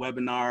was like a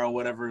webinar or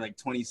whatever, like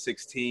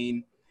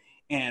 2016.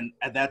 And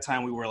at that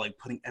time, we were like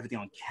putting everything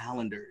on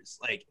calendars.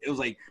 Like, it was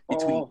like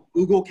between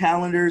Google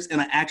calendars and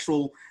an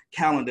actual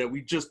calendar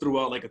we just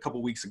threw out like a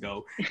couple weeks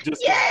ago.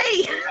 Just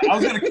Yay! I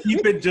was gonna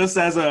keep it just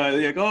as a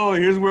like, oh,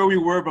 here's where we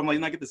were, but I'm like,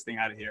 no, get this thing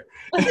out of here.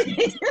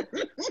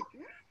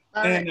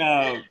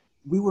 And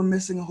we were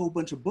missing a whole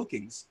bunch of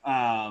bookings.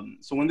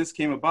 So when this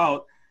came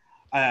about,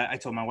 I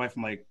told my wife,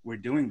 I'm like, we're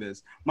doing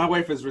this. My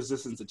wife is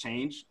resistant to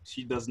change.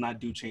 She does not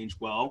do change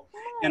well.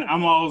 And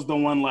I'm always the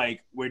one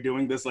like, we're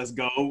doing this, let's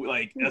go.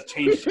 Like, let's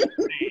change.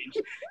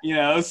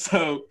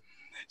 So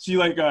she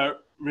like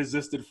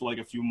resisted for like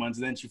a few months.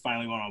 And then she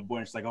finally went on board.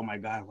 And she's like, oh my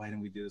God, why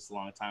didn't we do this a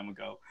long time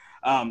ago?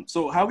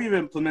 So how we've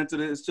implemented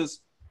it is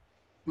just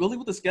really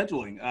with the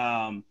scheduling.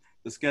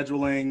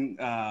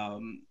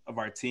 Of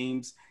our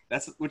teams.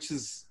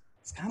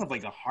 It's kind of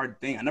like a hard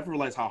thing. I never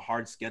realized how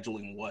hard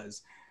scheduling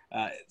was.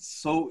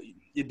 So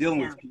you're dealing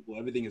with people,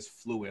 everything is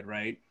fluid,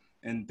 right?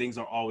 And things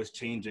are always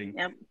changing.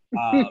 Yep.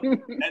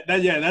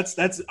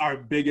 That's our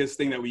biggest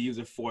thing that we use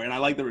it for. And I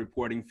like the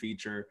reporting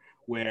feature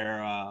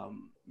where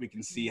we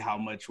can see how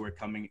much we're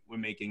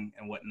making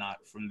and whatnot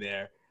from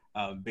there,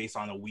 based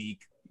on a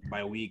week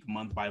by week,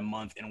 month by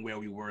month, and where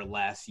we were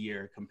last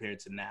year compared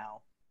to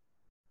now.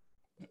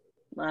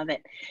 Love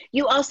it.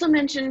 You also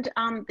mentioned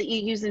that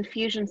you use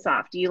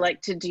Infusionsoft. Do you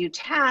like to do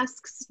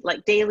tasks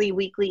like daily,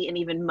 weekly, and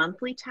even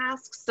monthly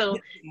tasks? So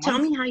tell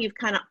me how you've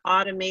kind of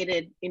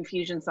automated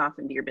Infusionsoft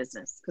into your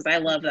business, because I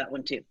love that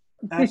one too.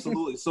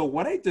 Absolutely. So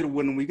what I did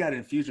when we got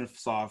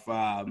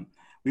Infusionsoft,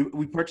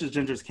 we purchased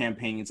Ginger's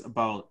campaigns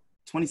about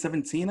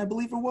 2017, I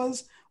believe it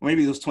was, or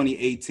maybe it was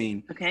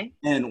 2018. Okay.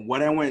 And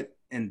what I went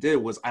and did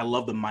was I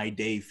love the My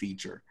Day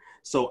feature.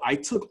 So I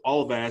took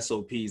all of our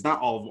SOPs,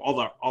 not all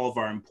of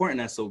our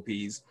important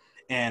SOPs,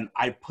 and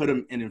I put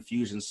them in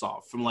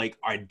Infusionsoft from like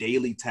our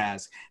daily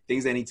tasks,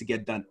 things that need to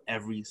get done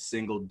every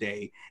single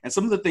day. And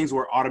some of the things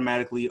were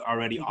automatically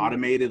already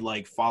automated,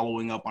 like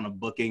following up on a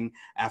booking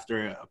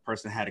after a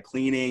person had a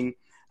cleaning,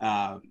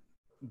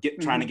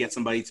 trying to get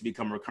somebody to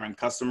become a recurring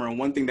customer. And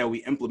one thing that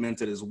we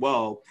implemented as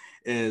well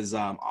is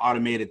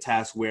automated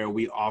tasks where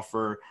we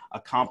offer a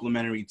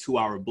complimentary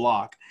 2-hour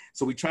block.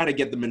 So we try to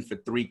get them in for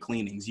 3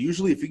 cleanings.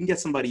 Usually if you can get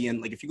somebody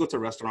in, like if you go to a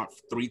restaurant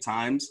 3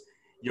 times,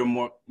 you're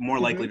more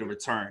likely to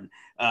return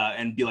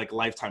and be like a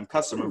lifetime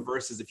customer,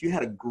 versus if you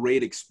had a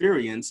great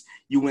experience,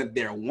 you went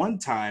there one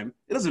time,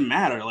 it doesn't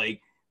matter.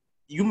 Like,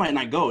 you might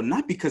not go,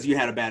 not because you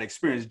had a bad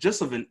experience,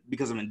 just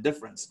because of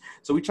indifference.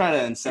 So we try to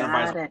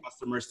incentivize our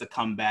customers to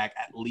come back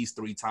at least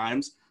 3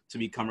 times to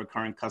become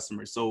recurring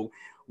customers. So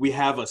we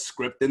have a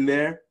script in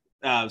there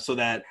so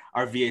that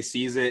our VA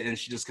sees it and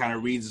she just kind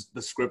of reads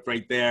the script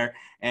right there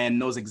and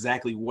knows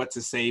exactly what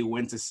to say,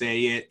 when to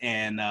say it.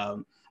 And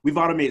we've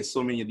automated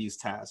so many of these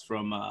tasks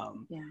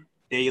from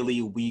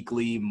daily,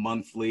 weekly,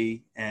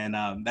 monthly, and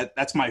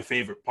that's my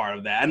favorite part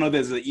of that. I know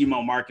there's an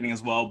email marketing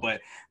as well,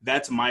 but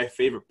that's my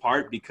favorite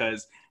part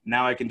because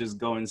now I can just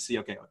go and see,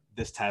 okay,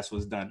 this task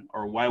was done,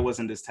 or why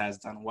wasn't this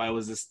task done? Why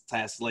was this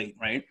task late,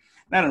 right?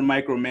 Not in a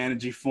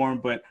micromanaging form,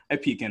 but I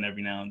peek in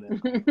every now and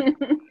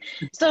then.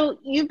 So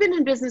you've been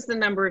in business a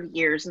number of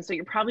years, and so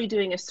you're probably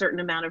doing a certain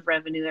amount of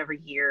revenue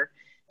every year.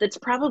 That's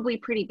probably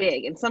pretty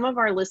big. And some of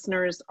our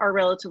listeners are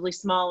relatively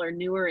small or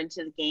newer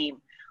into the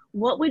game.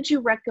 What would you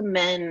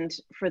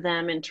recommend for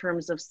them in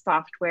terms of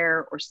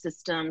software or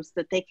systems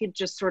that they could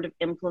just sort of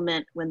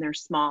implement when they're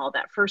small,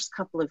 that first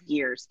couple of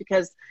years?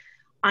 Because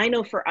I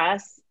know for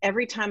us,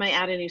 every time I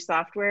add a new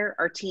software,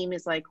 our team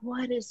is like,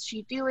 what is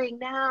she doing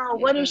now?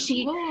 What is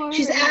she?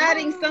 She's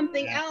adding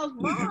something else.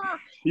 People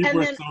And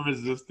are then so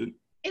resistant.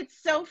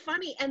 it's so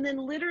funny. And then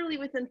literally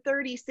within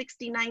 30,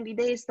 60, 90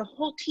 days, the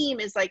whole team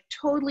is like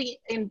totally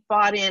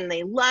bought in.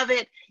 They love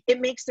it. It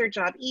makes their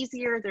job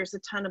easier. There's a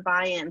ton of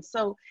buy-in.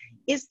 So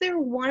is there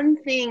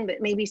one thing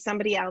that maybe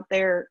somebody out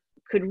there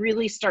could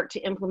really start to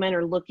implement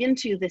or look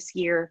into this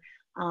year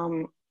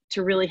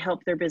to really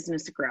help their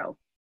business grow?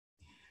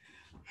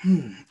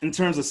 In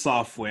terms of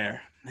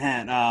software,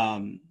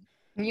 man,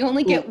 You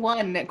only get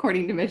one,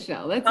 according to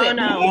Michelle. That's it.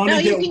 No,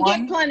 you can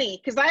get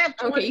plenty because I have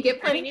 20. Okay, you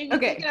get plenty? I mean,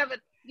 Okay.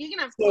 you can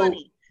have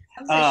plenty.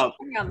 I'm so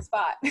putting me on the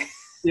spot.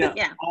 Yeah.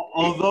 Yeah.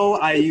 Although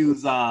I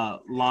use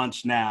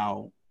Launch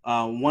Now,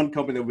 one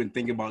company that we've been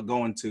thinking about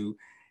going to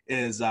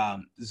is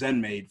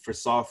ZenMaid for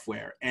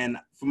software. And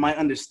from my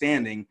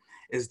understanding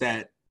is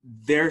that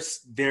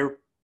the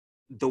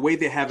way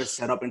they have it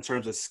set up in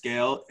terms of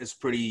scale is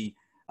pretty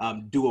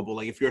doable.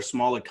 Like if you're a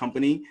smaller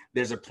company,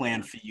 there's a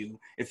plan for you.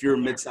 If you're a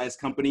mid-sized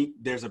company,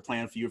 there's a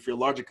plan for you. If you're a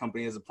larger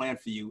company, there's a plan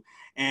for you.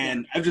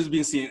 And I've just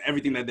been seeing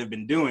everything that they've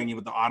been doing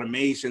with the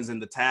automations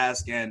and the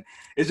task. And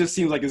it just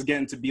seems like it's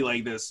getting to be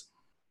like this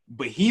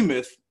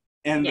behemoth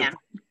and the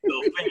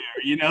fair,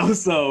 you know?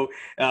 So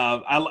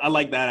I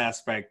like that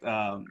aspect.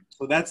 So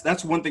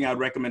that's one thing I'd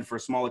recommend for a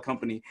smaller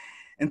company.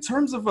 In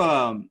terms of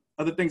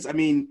other things, I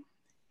mean,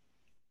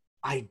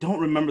 I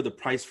don't remember the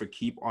price for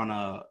Keep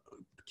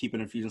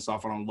an Infusion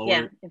software on lower.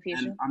 Yeah,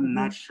 Infusion. And I'm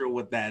not sure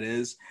what that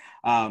is.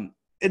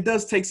 It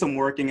does take some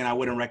working, and I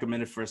wouldn't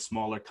recommend it for a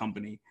smaller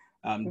company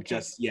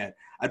just yet.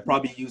 I'd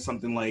probably use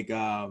something like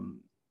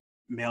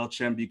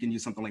MailChimp. You can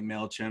use something like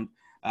MailChimp,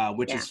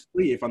 which is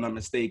free if I'm not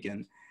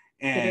mistaken.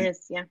 And it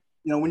is, yeah.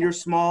 You know, when you're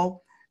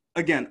small,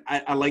 again,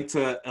 I like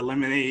to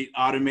eliminate,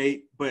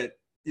 automate, but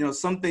you know,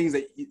 some things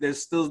that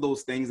there's still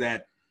those things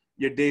that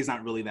your day's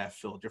not really that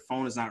filled. Your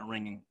phone is not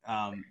ringing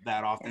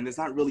that often. There's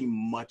not really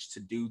much to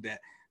do that.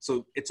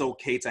 So it's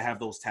okay to have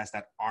those tasks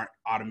that aren't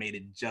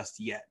automated just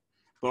yet,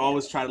 but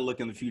always try to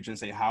look in the future and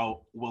say,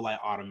 how will I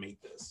automate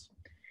this?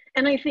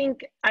 And I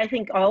think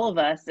all of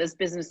us as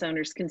business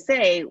owners can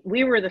say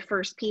we were the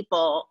first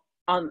people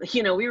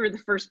we were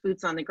the first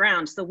boots on the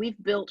ground. So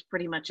we've built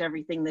pretty much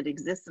everything that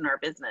exists in our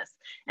business.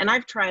 And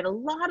I've tried a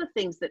lot of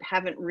things that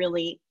haven't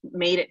really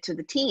made it to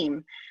the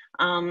team.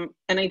 And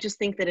I just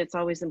think that it's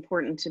always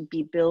important to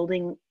be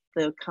building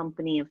the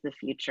company of the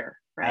future,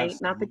 right?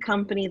 Absolutely. Not the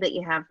company that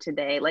you have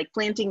today. Like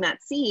planting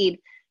that seed,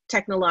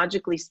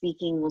 technologically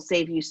speaking, will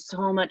save you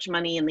so much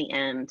money in the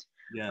end.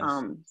 Yes.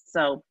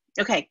 So,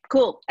 okay,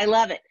 cool. I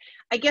love it.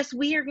 I guess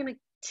we are going to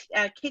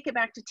kick it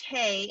back to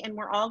Tay, and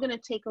we're all going to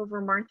take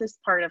over Martha's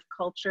part of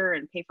culture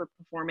and pay for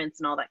performance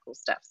and all that cool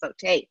stuff. So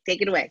Tay,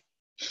 take it away.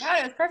 Yeah,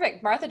 it was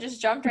perfect. Martha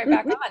just jumped right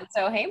back on.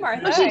 So, hey,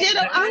 Martha. Oh, she did.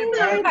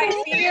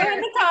 I see you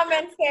in the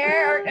comments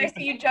there, or I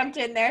see you jumped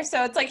in there.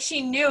 So it's like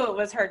she knew it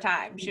was her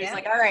time. She was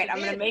like, all right, I'm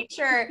going to make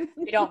sure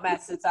we don't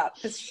mess this up.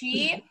 Because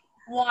she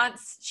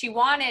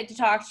wanted to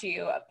talk to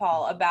you,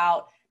 Paul,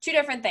 about two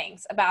different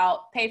things,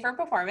 about pay for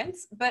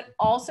performance, but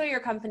also your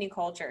company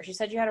culture. She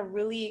said you had a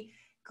really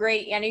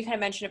great, I know you kind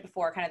of mentioned it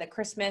before, kind of the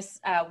Christmas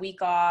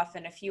week off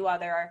and a few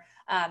other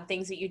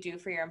things that you do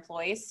for your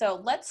employees.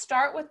 So let's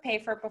start with pay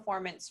for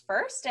performance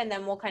first, and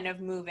then we'll kind of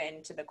move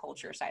into the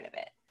culture side of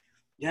it.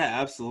 Yeah,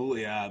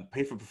 absolutely.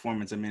 Pay for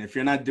performance. I mean, if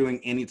you're not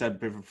doing any type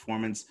of pay for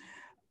performance,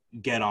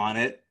 get on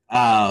it.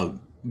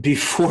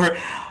 Before,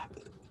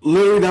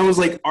 literally, that was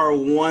like our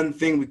one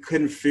thing we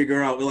couldn't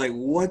figure out. We're like,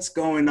 what's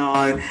going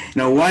on? You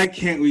know, why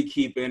can't we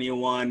keep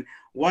anyone?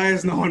 Why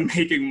is no one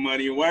making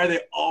money? Why are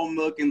they all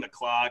milking the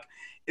clock?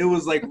 It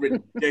was like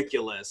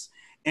ridiculous.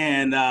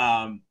 And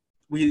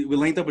we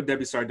linked up with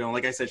Debbie Sardone.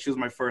 Like I said, she was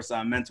my first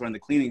mentor in the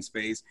cleaning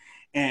space.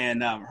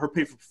 And her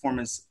pay for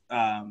performance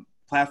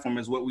platform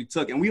is what we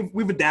took. And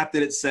we've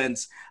adapted it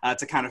since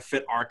to kind of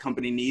fit our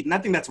company need. And I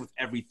think that's with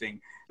everything.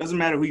 Doesn't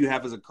matter who you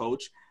have as a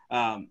coach.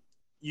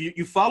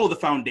 You follow the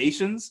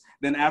foundations.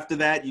 Then after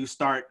that, you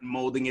start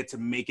molding it to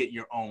make it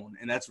your own.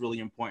 And that's really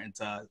important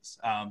to us.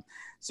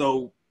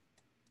 So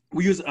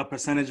we use a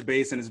percentage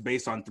base, and it's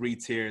based on 3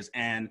 tiers.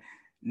 And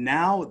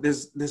now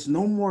there's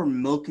no more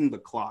milking the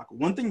clock.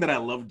 One thing that I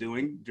love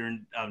doing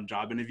during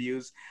job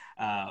interviews,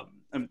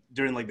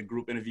 during like the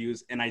group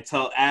interviews, and I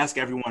ask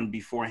everyone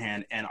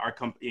beforehand, and our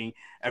company,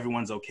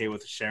 everyone's okay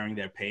with sharing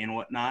their pay and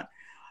whatnot.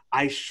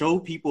 I show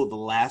people the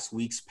last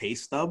week's pay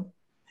stub,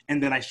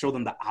 and then I show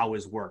them the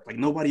hours worked. Like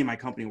nobody in my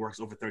company works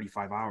over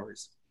 35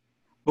 hours,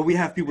 but we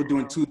have people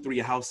doing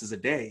 2-3 houses a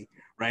day,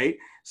 right?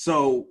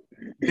 So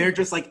they're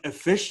just like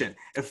efficient,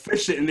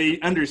 and they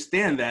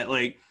understand that,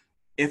 like,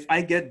 if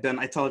I get done,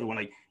 I tell everyone,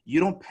 like,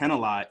 you're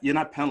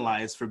not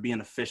penalized for being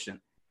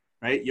efficient,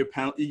 right?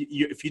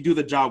 If you do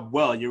the job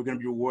well, you're going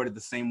to be rewarded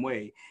the same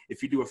way.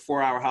 If you do a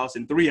 4-hour house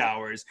in 3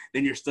 hours,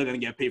 then you're still going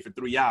to get paid for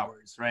 3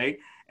 hours, right?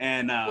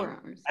 And 4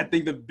 hours. I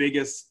think the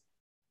biggest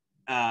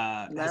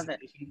Love it.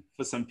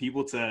 for some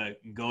people to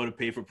go to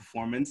pay for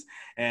performance,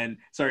 and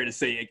sorry to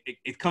say,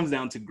 it comes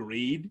down to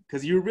greed,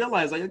 because you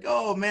realize, like,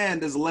 oh man,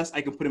 there's less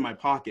I can put in my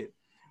pocket.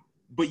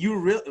 But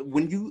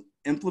when you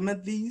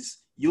implement these,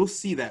 you'll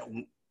see that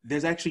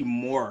there's actually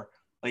more.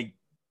 Like,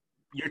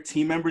 your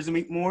team members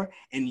make more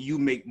and you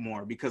make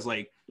more, because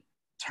like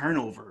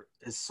turnover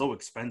is so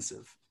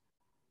expensive.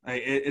 I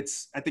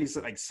think it's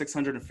like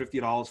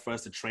 $650 for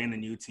us to train a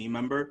new team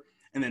member.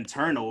 And then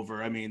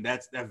turnover, I mean,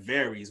 that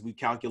varies. We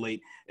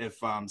calculate if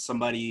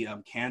somebody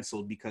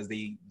canceled because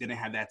they didn't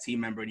have that team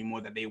member anymore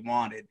that they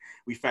wanted.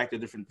 We factor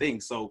different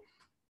things. So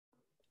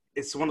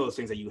it's one of those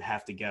things that you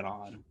have to get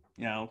on,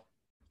 you know?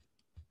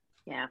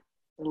 Yeah,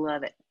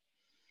 love it.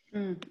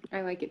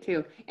 I like it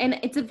too. And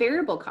it's a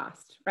variable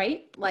cost,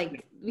 right?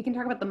 Like, we can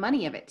talk about the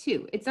money of it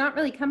too. It's not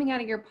really coming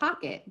out of your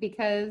pocket,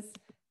 because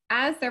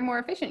as they're more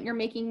efficient, you're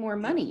making more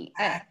money.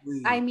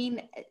 Exactly. I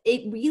mean,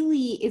 it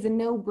really is a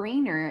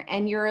no-brainer,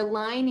 and you're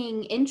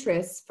aligning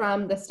interests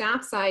from the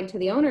staff side to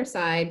the owner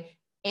side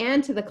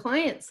and to the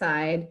client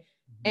side.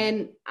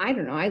 And I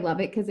don't know, I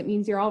love it because it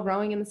means you're all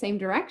rowing in the same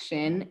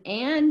direction,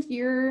 and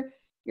you're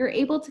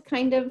able to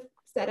kind of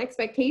set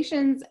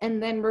expectations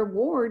and then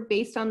reward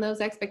based on those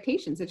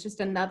expectations. It's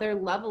just another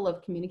level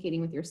of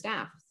communicating with your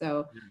staff.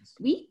 So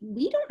we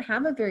don't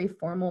have a very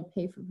formal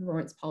pay for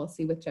performance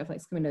policy with Jeff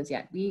Likes Condos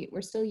yet.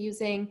 We're still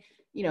using,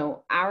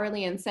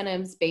 hourly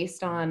incentives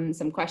based on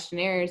some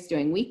questionnaires,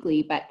 doing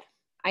weekly, but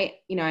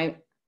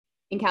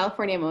in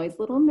California, I'm always a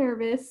little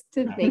nervous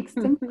to make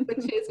some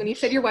switches. When you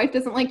said your wife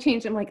doesn't like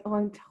change, I'm like, oh,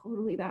 I'm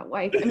totally that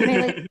wife. I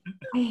mean,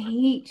 I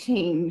hate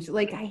change.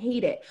 Like, I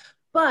hate it.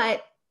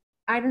 But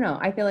I don't know.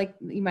 I feel like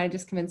you might have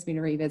just convinced me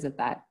to revisit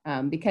that,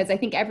 because I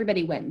think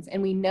everybody wins,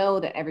 and we know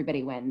that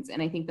everybody wins.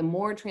 And I think the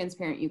more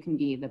transparent you can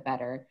be, the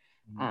better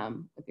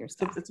with your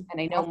staff.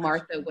 And I know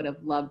Martha would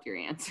have loved your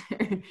answer.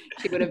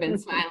 She would have been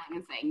smiling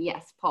and saying,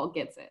 yes, Paul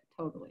gets it.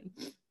 Totally.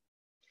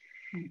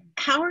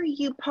 How are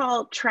you,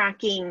 Paul,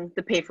 tracking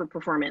the pay for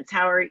performance?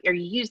 How are you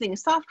using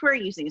software,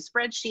 using a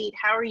spreadsheet?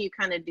 How are you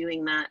kind of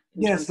doing that?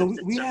 Yeah, so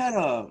we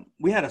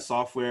had a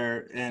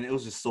software, and it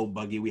was just so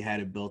buggy. We had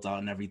it built out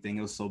and everything.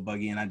 It was so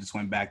buggy, and I just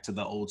went back to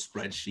the old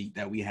spreadsheet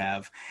that we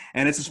have.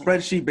 And it's a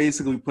spreadsheet.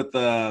 Basically, we put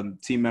the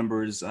team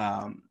members,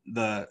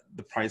 the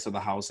price of the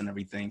house and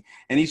everything.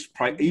 And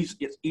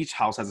each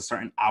house has a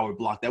certain hour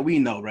block that we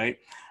know, right?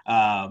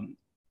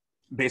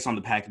 Based on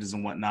the packages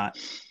and whatnot.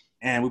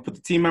 And we put the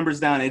team members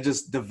down, it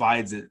just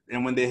divides it.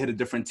 And when they hit a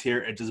different tier,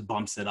 it just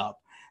bumps it up.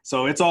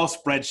 So it's all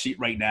spreadsheet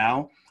right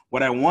now.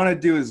 What I want to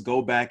do is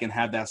go back and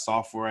have that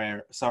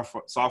software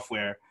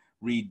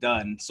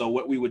redone. So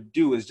what we would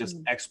do is just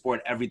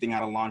export everything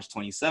out of Launch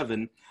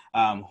 27,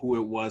 who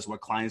it was, what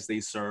clients they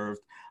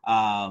served,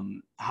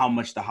 how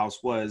much the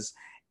house was,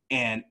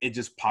 and it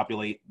just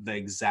populate the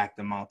exact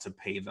amount to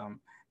pay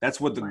them. That's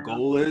what the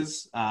goal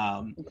is.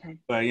 Okay.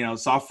 But,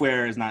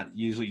 software is not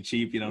usually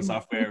cheap,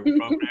 software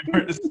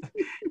programmers.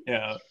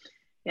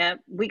 Yeah.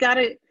 We got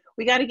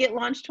to get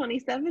Launch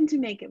 27 to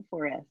make it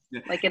for us,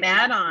 like an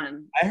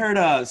add-on. I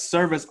heard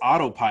Service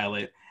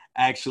Autopilot.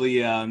 Actually,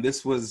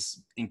 this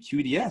was in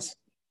QDS.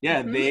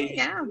 Yeah, they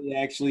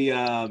actually,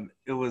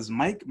 it was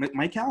Mike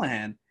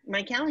Callahan.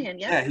 Mike Callahan,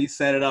 yeah, he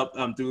set it up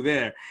through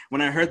there.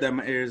 When I heard that,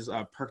 my ears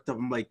perked up.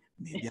 I'm like,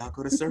 maybe I'll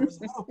go to Service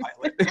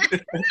Autopilot.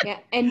 Yeah,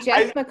 and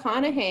Jeff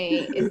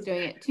McConaughey is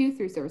doing it too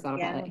through Service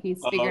Autopilot.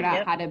 He's figured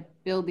out how to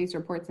build these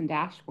reports and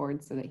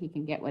dashboards so that he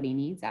can get what he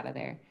needs out of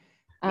there.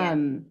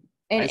 And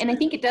I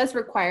think it does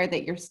require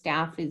that your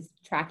staff is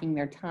tracking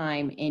their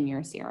time in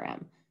your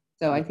CRM.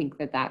 So I think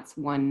that that's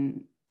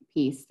one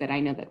piece that I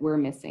know that we're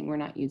missing. We're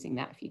not using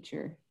that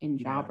feature in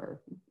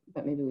Jobber,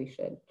 but maybe we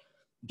should.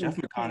 Jeff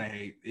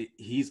McConaughey,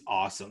 he's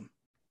awesome.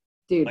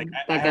 Dude,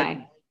 that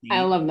guy.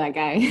 I love that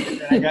guy.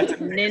 I got to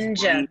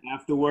Ninja.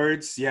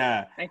 Afterwards,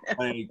 yeah.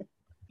 Like,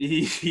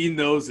 he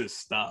knows his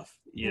stuff.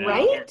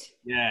 Right?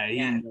 Yeah,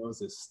 he knows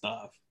his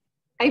stuff.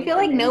 I feel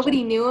like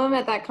nobody knew him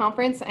at that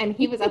conference, and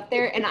he was up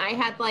there, and I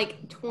had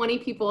like 20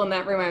 people in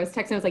that room. I was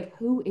texting, I was like,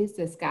 who is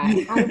this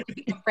guy? How did we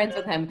become friends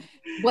with him?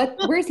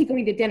 Where is he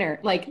going to dinner?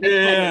 Like,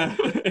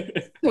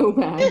 so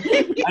bad.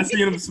 I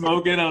seen him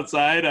smoking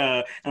outside,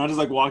 and I just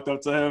like walked up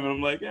to him, and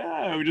I'm like,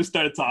 yeah, we just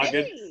started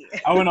talking. Hey.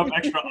 I went up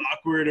extra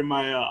awkward in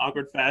my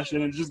awkward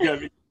fashion, and just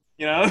got me,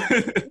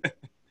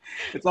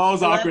 It's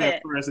always awkward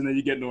at first, and then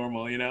you get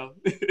normal,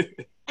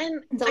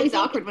 And it's always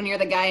awkward when you're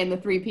the guy in the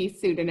 3-piece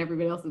suit and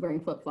everybody else is wearing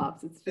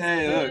flip-flops. It's just,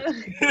 hey,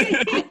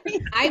 look.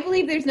 I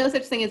believe there's no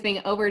such thing as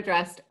being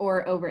overdressed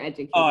or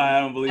overeducated. Oh, I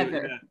don't believe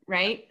ever, it.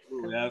 Right?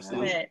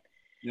 Absolutely.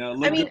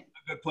 Look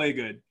good, play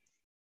good.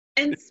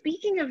 And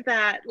speaking of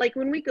that, like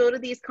when we go to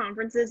these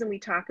conferences and we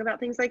talk about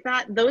things like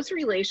that, those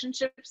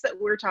relationships that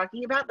we're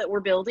talking about that we're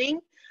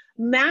building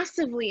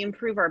massively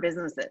improve our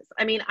businesses.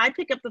 I mean, I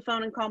pick up the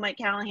phone and call Mike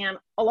Callahan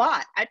a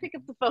lot. I pick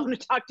up the phone to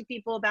talk to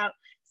people about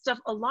stuff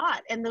a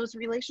lot. And those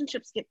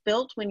relationships get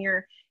built when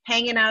you're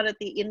hanging out at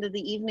the end of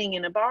the evening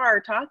in a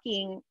bar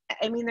talking.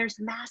 I mean, there's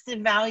massive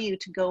value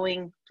to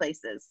going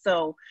places.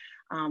 So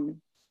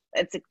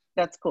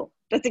that's cool.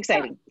 That's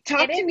exciting.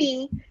 Talk to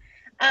me,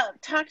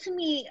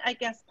 I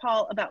guess,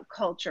 Paul, about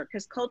culture,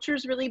 because culture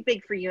is really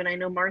big for you. And I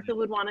know Martha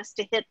would want us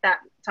to hit that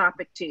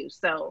topic too.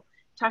 So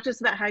talk to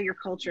us about how your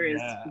culture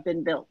has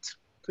been built,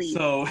 please.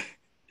 So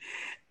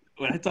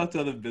when I talk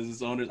to other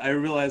business owners, I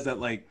realize that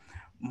like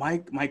my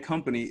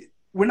company,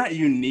 we're not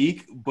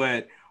unique,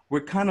 but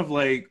we're kind of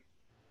like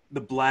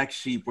the black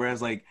sheep.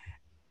 Whereas like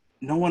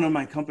no one in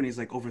my company is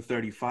like over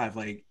 35.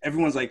 Like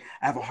everyone's like,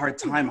 I have a hard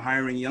time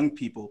hiring young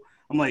people.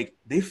 I'm like,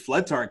 they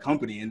fled to our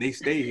company and they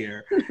stay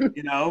here,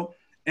 you know?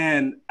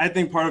 And I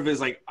think part of it is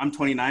like, I'm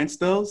 29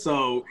 still.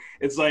 So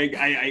it's like,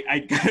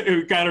 I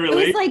kind of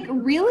relate. It was like,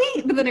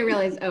 really? But then I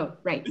realized, oh,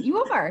 right. You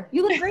look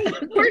great.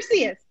 Of course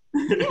he is.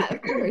 Yeah,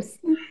 of course.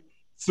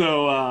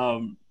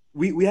 So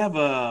we have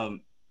a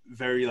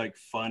very like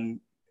fun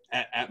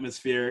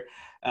atmosphere.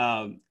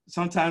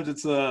 Sometimes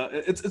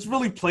it's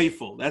really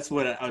playful. That's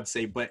what I would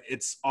say, but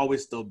it's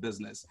always still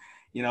business.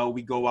 You know,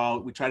 we go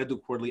out, we try to do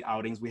quarterly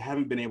outings. We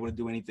haven't been able to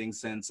do anything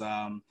since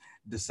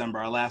December.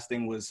 Our last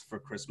thing was for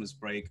Christmas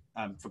break,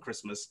 for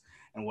Christmas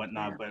and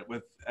whatnot. But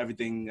with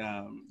everything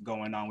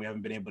going on, we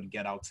haven't been able to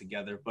get out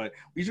together. But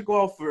we should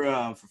go out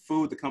for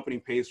food. The company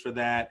pays for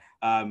that.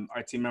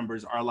 Our team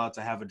members are allowed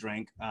to have a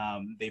drink.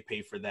 They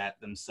pay for that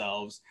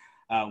themselves.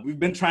 We've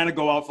been trying to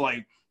go out for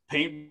like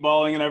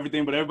paintballing and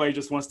everything, but everybody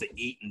just wants to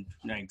eat and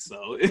drink.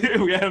 So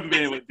we haven't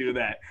been able to do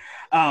that.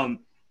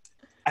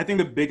 I think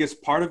the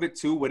biggest part of it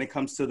too, when it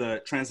comes to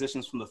the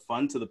transitions from the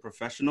fun to the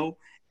professional,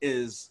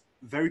 is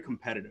very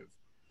competitive.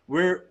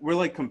 We're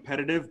like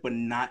competitive, but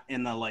not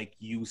in a like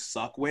you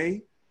suck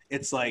way.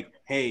 It's like,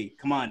 hey,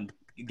 come on,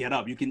 get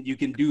up. You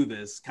can do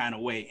this kind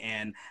of way.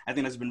 And I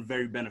think that's been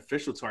very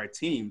beneficial to our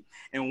team.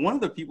 And one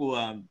of the people,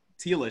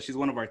 Tila, she's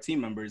one of our team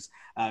members,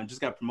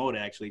 just got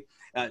promoted actually.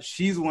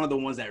 She's one of the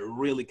ones that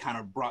really kind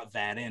of brought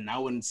that in. I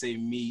wouldn't say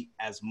me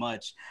as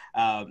much.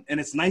 And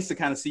it's nice to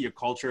kind of see your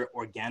culture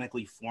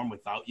organically form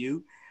without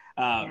you.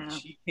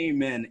 She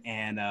came in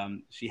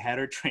and she had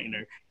her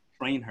trainer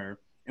train her.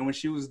 And when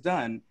she was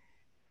done,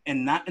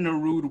 and not in a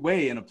rude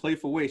way, in a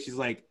playful way, she's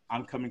like,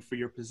 I'm coming for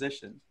your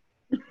position.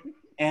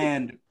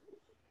 And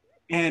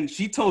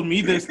she told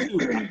me this too,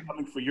 I'm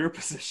coming for your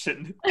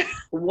position.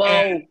 Whoa.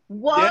 Yeah.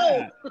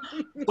 Wow.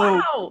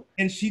 So,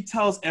 and she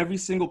tells every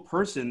single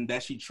person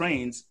that she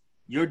trains,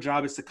 your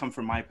job is to come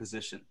for my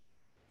position,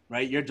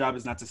 right? Your job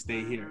is not to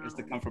stay here, it's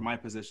to come for my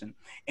position.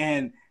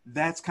 And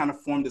that's kind of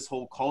formed this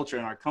whole culture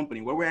in our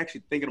company. What we're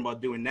actually thinking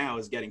about doing now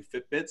is getting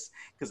Fitbits,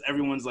 because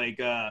everyone's like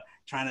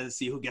trying to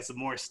see who gets the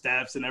more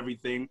steps and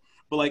everything.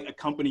 But like a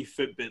company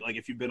Fitbit, like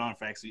if you've been on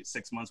for actually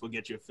 6 months, we'll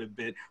get you a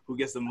Fitbit. Who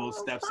gets the most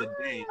steps a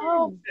day?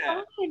 Oh,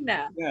 yeah.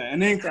 fun. Yeah,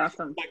 and then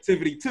awesome.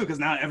 activity too, because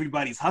now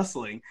everybody's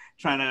hustling,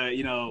 trying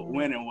to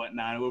win and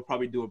whatnot. And we'll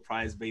probably do a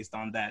prize based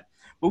on that.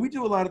 But we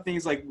do a lot of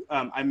things like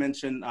I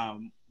mentioned.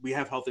 We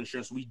have health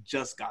insurance. We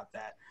just got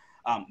that.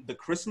 The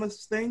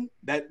Christmas thing,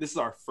 this is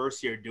our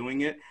first year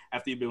doing it.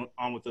 After you've been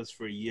on with us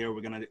for a year,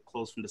 we're gonna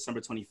close from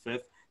December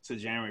 25th to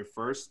January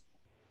 1st.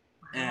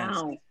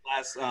 And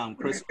last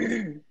Christmas,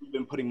 we've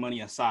been putting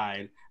money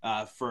aside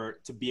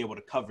to be able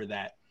to cover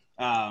that.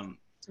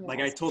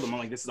 Like I told them, I'm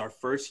like, this is our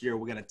first year.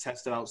 We're going to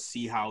test it out,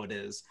 see how it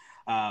is.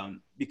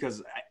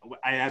 Because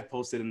I had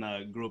posted in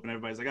the group and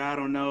everybody's like, I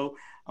don't know.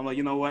 I'm like,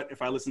 you know what?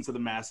 If I listen to the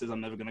masses, I'm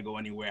never going to go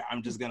anywhere.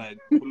 I'm just going to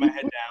put my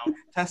head down,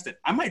 test it.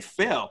 I might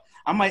fail.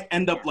 I might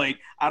end up like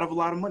out of a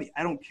lot of money.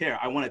 I don't care.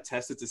 I want to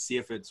test it to see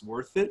if it's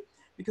worth it,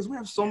 because we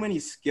have so many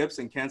skips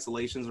and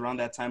cancellations around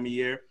that time of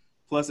year.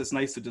 Plus, it's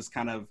nice to just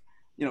kind of,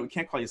 you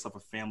can't call yourself a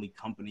family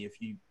company if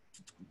the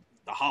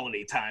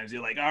holiday times,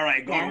 you're like, all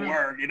right, go to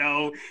work,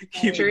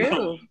 keep it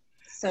going.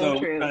 So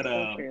true. Try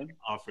to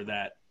offer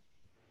that.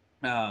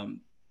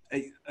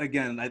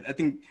 Again, I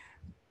think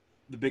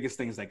the biggest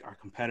thing is like our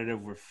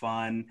competitive, we're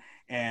fun,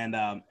 and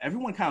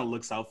everyone kind of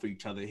looks out for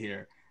each other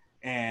here.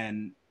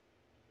 And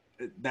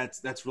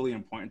that's really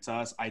important to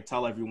us. I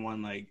tell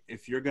everyone, like,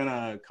 if you're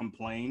gonna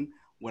complain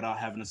without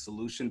having a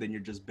solution, then you're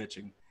just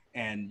bitching.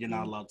 And you're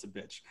not allowed to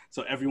bitch.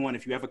 So everyone,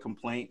 if you have a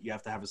complaint, you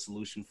have to have a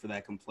solution for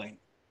that complaint.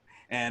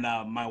 And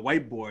my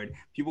whiteboard,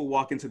 people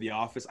walk into the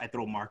office, I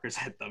throw markers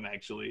at them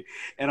actually.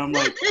 And I'm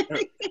like,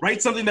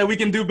 write something that we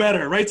can do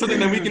better,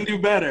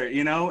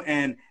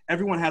 and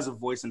everyone has a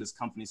voice in this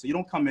company. So you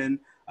don't come in,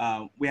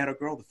 we had a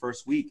girl the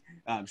first week,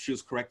 she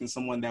was correcting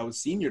someone that was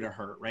senior to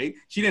her, right?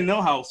 She didn't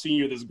know how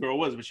senior this girl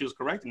was, but she was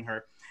correcting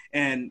her.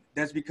 And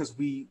that's because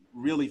we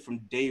really, from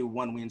day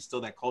one, we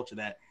instilled that culture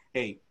that,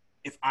 hey,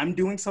 if I'm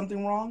doing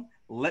something wrong,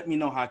 let me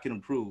know how I can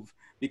improve.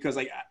 Because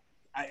like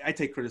I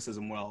take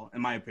criticism well,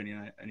 in my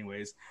opinion,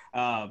 anyways.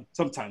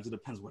 Sometimes it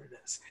depends what it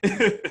is.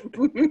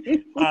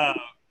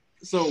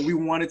 So we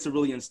wanted to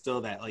really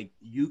instill that, like,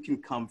 you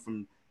can come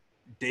from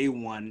day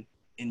one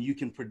and you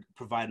can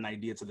provide an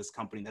idea to this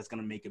company that's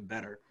going to make it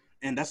better.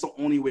 And that's the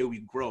only way we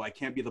grow. I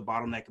can't be the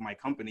bottleneck in my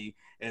company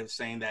of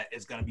saying that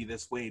it's going to be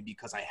this way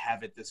because I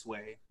have it this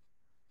way.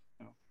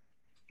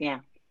 Yeah.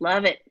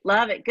 Love it.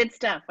 Love it. Good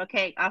stuff.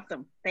 Okay.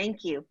 Awesome.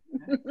 Thank you.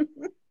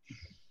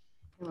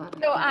 So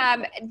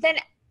then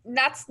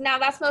that's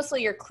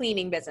mostly your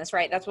cleaning business,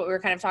 right? That's what we were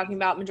kind of talking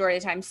about majority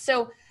of the time.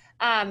 So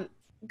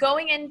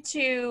going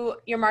into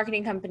your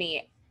marketing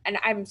company, and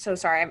I'm so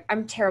sorry,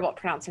 I'm terrible at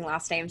pronouncing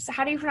last names.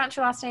 How do you pronounce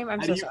your last name?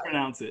 I'm so sorry. How do you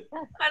pronounce it?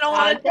 I don't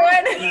want to do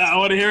it. Yeah, I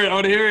want to hear it.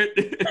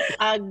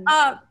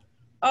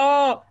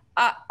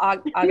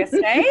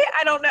 Auguste?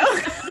 I don't know.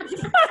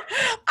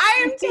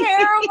 I am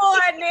terrible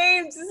at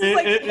names. This is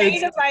like the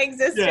pain of my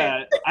existence.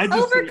 Yeah, I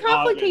just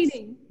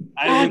overcomplicating.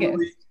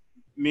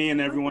 Me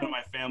and everyone in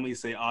my family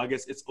say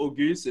August. It's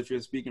Auguste if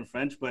you're speaking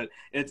French, but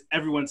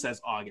everyone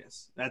says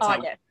August. That's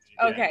August.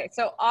 Okay,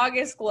 so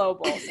August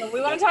Global. So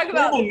we want to talk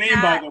about horrible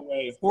name, by the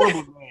way.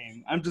 Horrible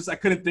name. I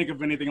couldn't think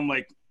of anything. I'm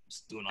like,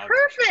 just doing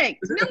August.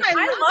 Perfect. No,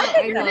 I love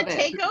it. You're gonna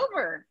take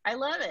over. I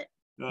love it.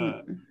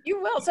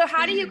 You will. So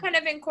how do you kind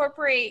of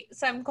incorporate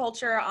some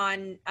culture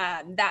on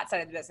that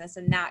side of the business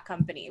and that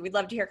company? We'd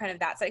love to hear kind of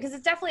that side, because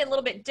it's definitely a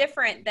little bit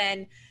different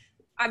than,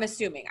 I'm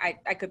assuming,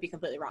 I could be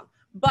completely wrong,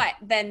 but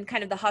then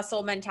kind of the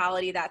hustle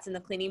mentality that's in the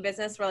cleaning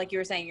business, where, like you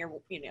were saying, you're,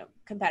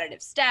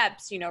 competitive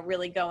steps,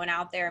 really going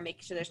out there and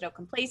making sure there's no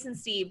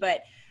complacency.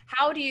 But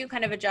how do you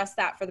kind of adjust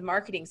that for the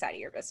marketing side of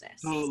your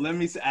business? So let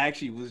me say, I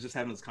actually was just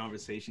having this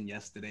conversation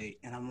yesterday,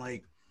 and I'm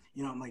like,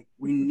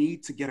 we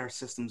need to get our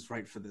systems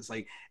right for this.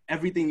 Like,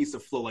 everything needs to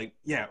flow. Like,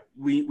 yeah,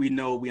 we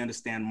know, we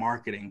understand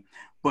marketing,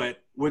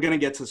 but we're going to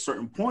get to a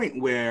certain point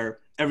where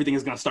everything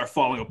is going to start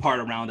falling apart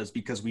around us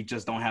because we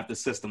just don't have the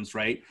systems,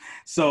 right?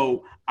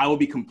 So I will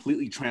be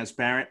completely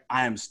transparent.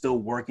 I am still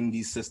working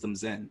these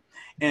systems in.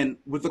 And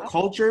with the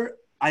culture,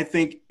 I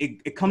think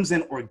it comes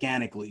in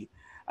organically.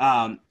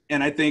 And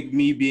I think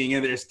me being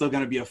in there is still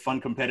going to be a fun,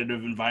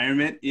 competitive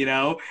environment,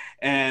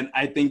 and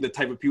I think the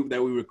type of people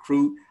that we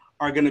recruit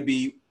are going to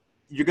be,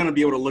 you're going to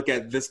be able to look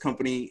at this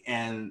company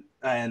and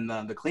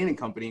the cleaning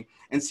company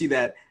and see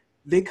that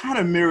they kind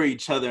of mirror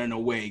each other in a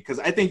way. Because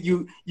I think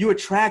you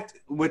attract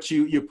what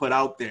you put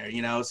out there,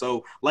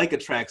 so like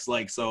attracts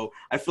like. So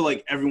I feel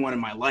like everyone in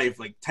my life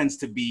tends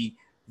to be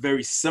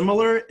very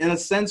similar in a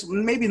sense.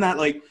 Maybe not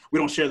like we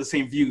don't share the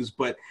same views,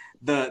 but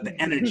the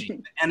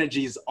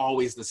energy is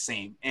always the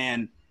same.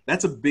 And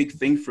that's a big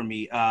thing for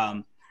me.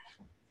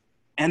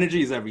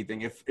 Energy is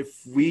everything.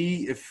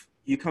 If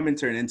you come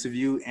into an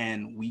interview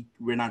and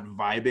we're not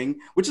vibing,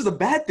 which is a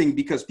bad thing,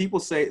 because people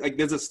say,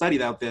 there's a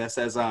study out there that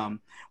says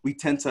we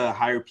tend to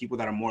hire people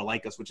that are more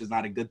like us, which is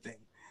not a good thing.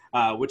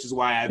 Which is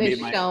why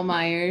Michelle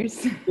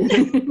Myers.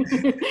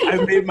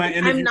 I've made my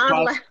interview.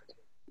 I'm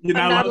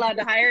not allowed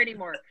to hire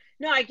anymore.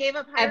 No, I gave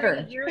up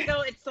hiring a year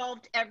ago. It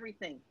solved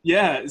everything.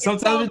 Yeah,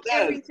 sometimes it does.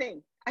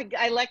 Everything.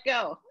 I let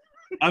go.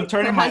 I'm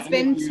turning. Her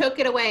husband took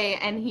it away,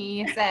 and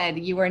he said,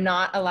 "You are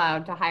not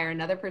allowed to hire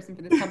another person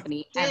for this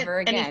company ever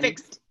again." And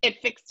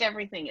it fixed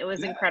everything. It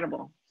was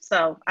incredible.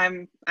 So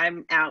I'm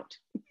out.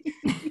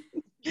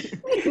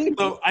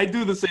 So I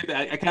do the same thing.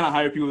 I kind of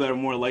hire people that are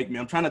more like me.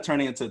 I'm trying to turn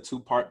it into a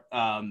 2-part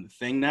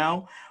thing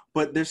now,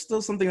 but there's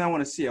still something I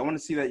want to see. I want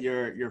to see that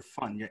you're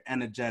fun, you're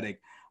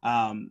energetic.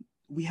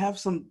 We have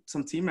some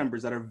team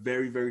members that are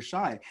very, very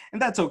shy,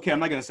 and that's okay. I'm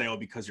not going to say,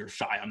 because you're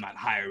shy, I'm not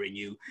hiring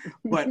you,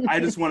 but I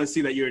just want to see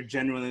that you're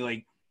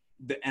genuinely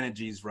the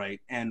energy is right.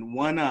 And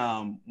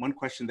one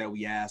question that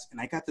we asked,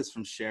 and I got this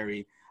from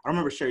Sherry. I don't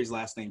remember Sherry's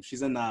last name. She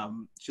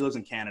lives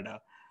in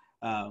Canada.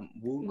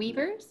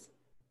 Weavers?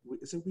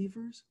 Is it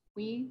Weavers?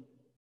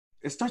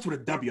 It starts with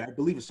a W. I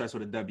believe it starts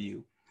with a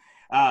W.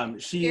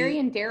 Sherry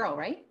and Daryl,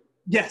 right?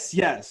 Yes.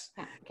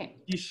 Okay.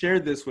 She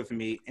shared this with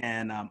me,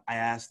 and I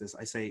asked this.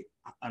 I say,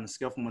 on a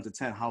scale from 1 to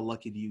 10, how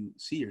lucky do you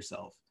see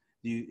yourself?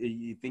 Do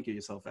you think of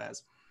yourself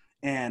as?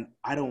 And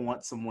I don't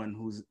want someone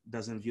who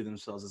doesn't view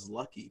themselves as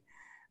lucky.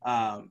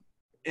 And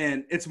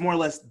it's more or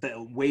less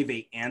the way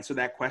they answer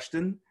that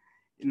question,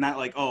 not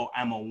like, oh,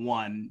 I'm a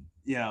 1,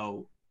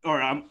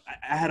 or I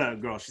had a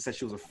girl. She said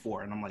she was a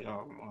 4, and I'm like,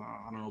 oh,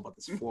 I don't know about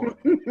this 4.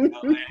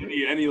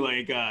 Any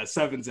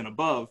 7s and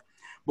above.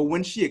 But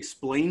when she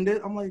explained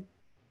it, I'm like,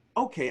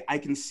 okay, I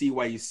can see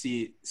why you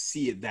see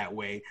it that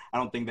way. I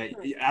don't think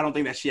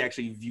that she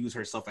actually views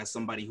herself as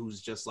somebody who's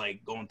just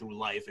going through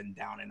life and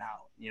down and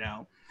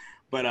out,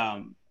 But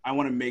I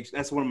want to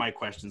that's one of my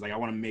questions. I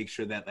want to make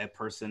sure that that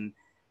person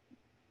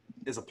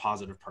is a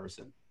positive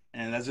person,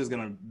 and that's just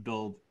gonna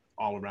build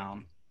all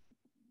around.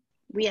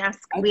 We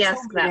ask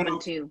that one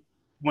too.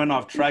 Went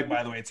off track,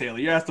 by the way, Taylor.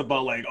 You asked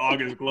about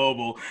August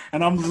Global,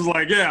 and I'm just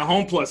yeah,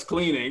 home plus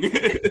cleaning.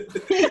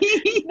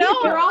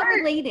 No, they're all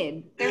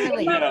related. They're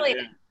related.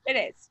 Yeah. It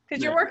is,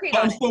 because you're working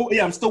on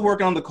it. I'm still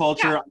working on the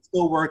culture. Yeah. I'm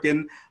still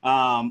working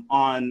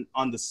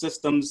on the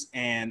systems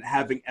and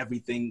having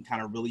everything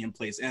kind of really in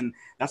place. And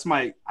that's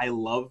I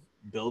love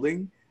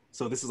building,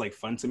 So this is like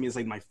fun to me. It's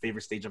like my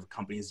favorite stage of a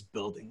company is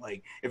building.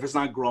 Like if it's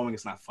not growing,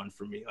 it's not fun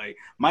for me. Like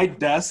my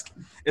desk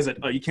is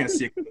you can't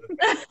see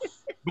it.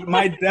 But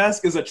my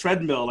desk is a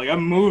treadmill. Like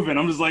I'm moving.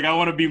 I'm just like, I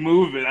want to be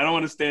moving. I don't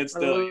want to stand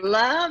still. I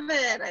love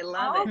it. I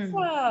love it.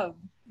 Awesome.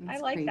 That's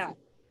I like crazy. that.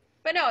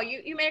 But no,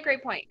 you made a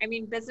great point. I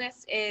mean,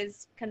 business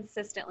is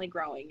consistently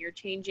growing. You're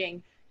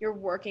changing, you're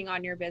working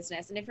on your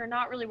business. And if you're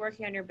not really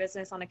working on your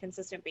business on a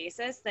consistent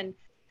basis, then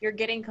you're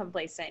getting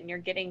complacent and you're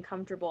getting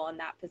comfortable in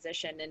that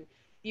position. And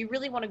you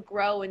really want to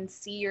grow and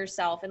see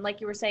yourself. And like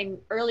you were saying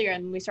earlier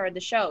when we started the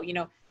show, you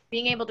know,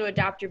 being able to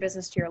adapt your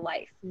business to your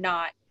life,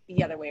 not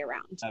the other way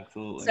around.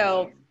 Absolutely.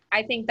 So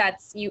I think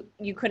that's,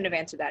 you couldn't have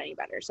answered that any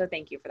better. So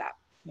thank you for that.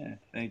 Yeah,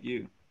 thank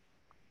you.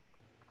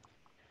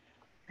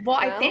 Well,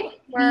 I think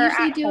we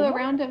usually do a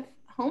round of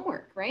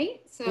homework,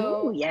 right?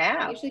 So Ooh,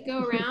 yeah. we usually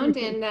go around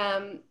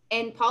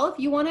and Paul, if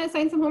you want to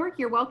assign some homework,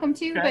 you're welcome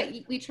to, but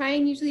we try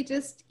and usually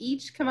just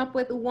each come up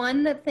with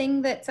one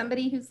thing that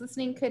somebody who's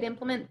listening could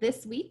implement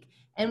this week,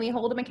 and we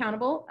hold them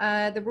accountable.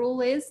 The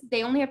rule is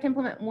they only have to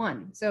implement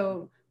one.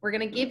 So we're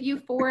going to give you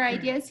 4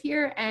 ideas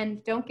here,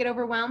 and don't get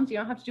overwhelmed. You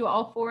don't have to do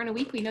all 4 in a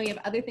week. We know you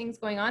have other things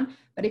going on,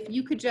 but if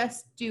you could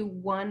just do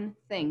one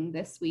thing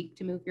this week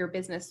to move your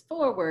business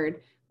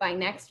forward, by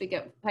next week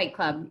at Fight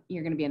Club,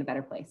 you're going to be in a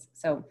better place.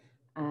 So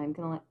I'm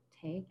going to let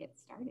Tay get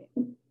started.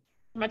 I'm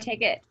going to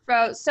take it.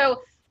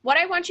 So what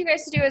I want you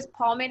guys to do is,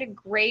 Paul made a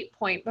great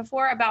point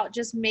before about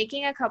just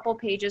making a couple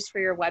pages for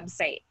your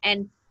website.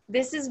 And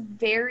this is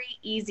very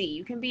easy.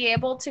 You can be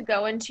able to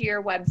go into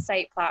your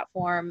website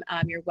platform,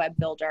 your web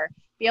builder,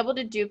 be able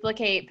to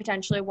duplicate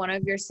potentially one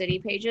of your city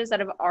pages that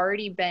have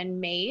already been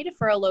made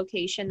for a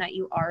location that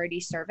you already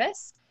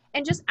service,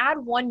 and just add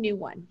one new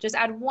one. Just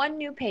add one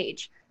new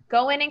page.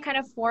 Go in and kind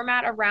of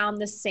format around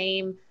the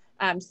same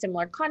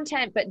similar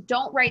content, but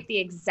don't write the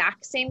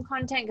exact same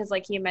content, because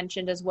like he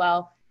mentioned as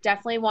well,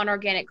 definitely want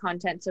organic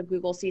content so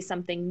Google sees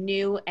something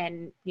new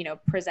and, you know,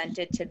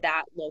 presented to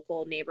that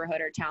local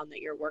neighborhood or town that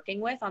you're working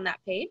with on that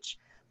page.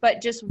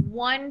 But just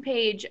one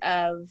page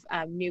of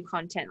new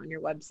content on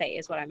your website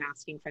is what I'm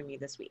asking from you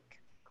this week.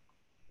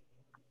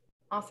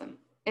 Awesome.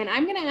 And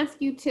I'm going to ask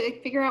you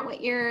to figure out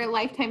what your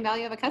lifetime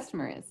value of a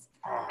customer is.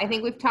 I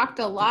think we've talked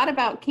a lot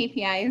about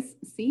KPIs.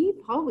 See,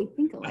 Paul, we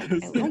think alike.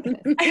 I like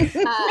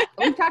this.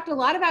 We've talked a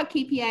lot about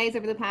KPIs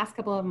over the past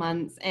couple of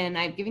months, and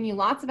I've given you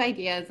lots of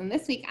ideas. And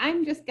this week,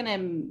 I'm just going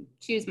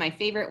to choose my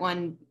favorite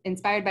one,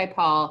 inspired by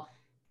Paul.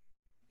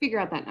 Figure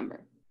out that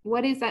number.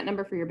 What is that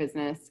number for your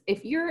business?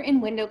 If you're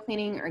in window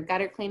cleaning or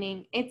gutter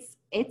cleaning, it's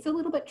a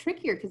little bit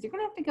trickier because you're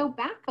going to have to go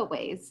back a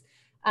ways.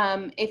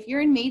 If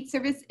you're in maid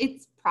service,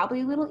 it's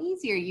probably a little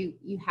easier.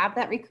 You have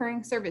that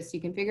recurring service.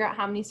 You can figure out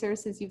how many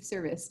services you've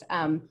serviced.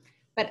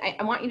 But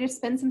I want you to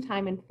spend some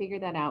time and figure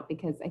that out,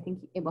 because I think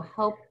it will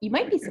help. You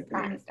might be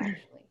surprised,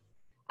 actually.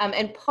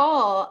 And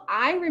Paul,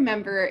 I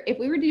remember if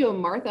we were to do a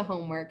Martha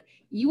homework,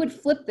 you would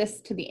flip this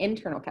to the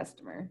internal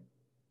customer.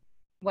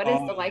 What is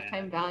the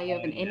lifetime value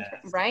of an intern,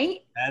 right?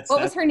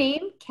 What was her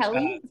name?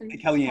 Kelly?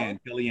 Kellyanne.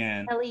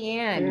 Kellyanne.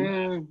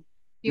 Mm. Do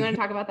you want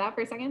to talk about that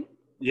for a second?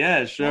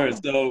 Yeah, sure. Yeah,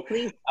 so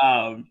please.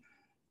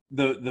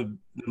 the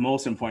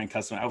most important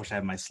customer, I wish I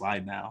had my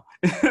slide now.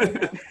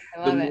 I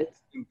love The it. most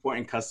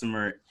important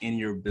customer in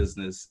your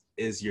business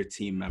is your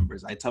team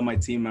members. I tell my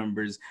team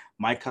members,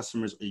 my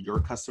customers are your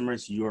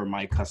customers, you are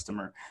my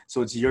customer.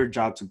 So it's your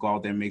job to go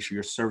out there and make sure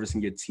you're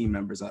servicing your team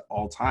members at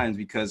all times,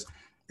 because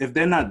if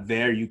they're not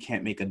there, you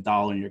can't make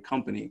 $1 in your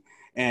company.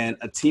 And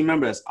a team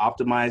member that's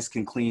optimized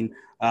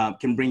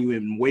can bring you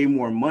in way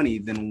more money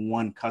than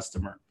one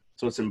customer.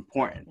 So it's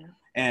important. Yeah.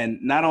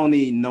 And not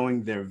only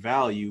knowing their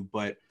value,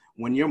 but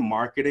when you're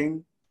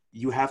marketing,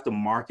 you have to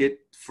market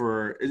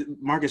for,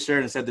 Marcus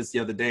Sheridan said this the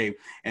other day.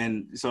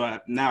 And so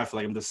now I feel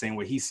like I'm just saying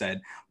what he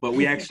said, but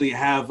we actually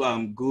have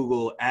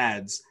Google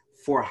ads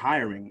for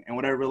hiring. And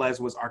what I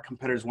realized was our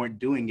competitors weren't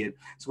doing it.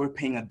 So we're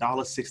paying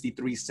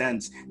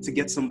 $1.63 to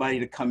get somebody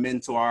to come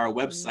into our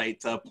website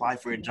to apply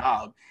for a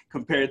job,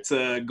 compared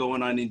to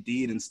going on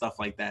Indeed and stuff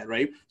like that,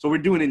 right? So we're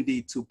doing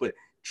Indeed too, but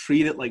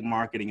treat it like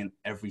marketing in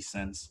every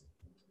sense.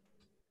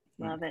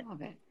 Love it.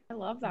 Love it. I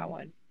love that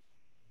one.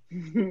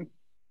 Do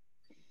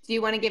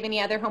you want to give any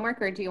other homework,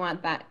 or do you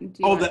want that?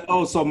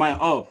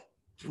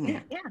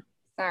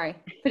 Sorry,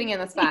 putting you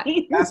on the spot.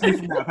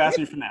 Pass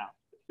me for now.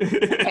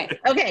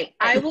 Okay,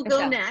 I will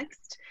go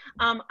next.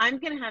 I'm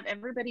going to have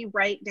everybody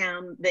write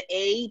down the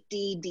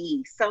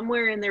ADD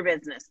somewhere in their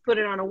business. Put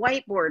it on a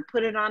whiteboard,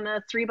 put it on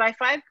a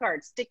 3x5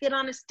 card, stick it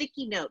on a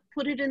sticky note,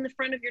 put it in the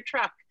front of your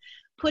truck.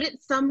 Put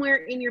it somewhere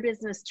in your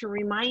business to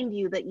remind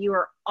you that you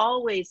are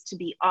always to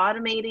be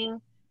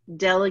automating,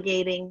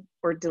 delegating,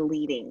 or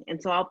deleting.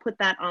 And so I'll put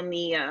that on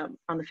the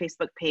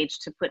Facebook page,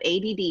 to put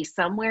ADD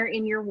somewhere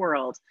in your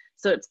world,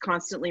 so it's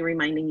constantly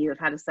reminding you of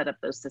how to set up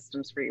those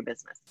systems for your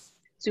business.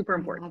 Super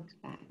important.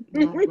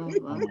 Love.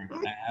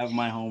 I have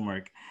my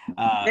homework.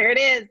 There it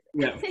is.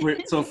 Yeah.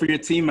 So for your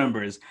team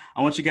members,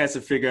 I want you guys to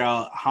figure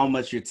out how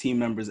much your team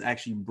members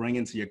actually bring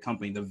into your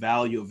company, the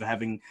value of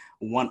having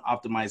one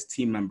optimized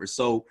team member.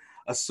 So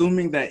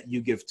assuming that you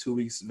give 2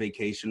 weeks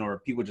vacation, or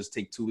people just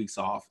take 2 weeks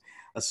off,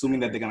 assuming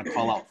that they're going to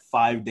call out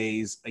 5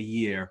 days a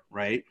year,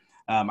 right?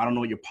 I don't know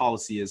what your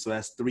policy is. So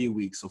that's 3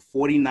 weeks. So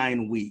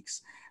 49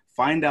 weeks.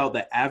 Find out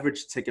the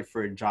average ticket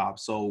for a job.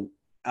 So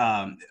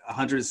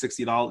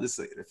 $160.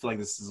 I feel like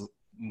this is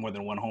more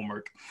than one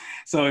homework.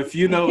 So if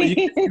you know,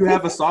 you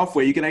have a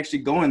software, you can actually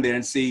go in there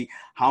and see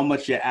how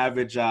much your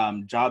average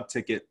job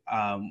ticket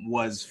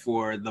was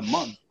for the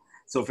month.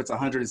 So if it's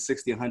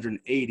 160,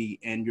 180,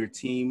 and your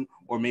team,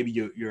 or maybe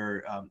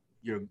your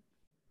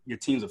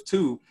teams of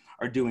 2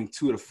 are doing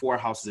 2 to 4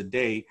 houses a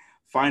day,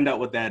 find out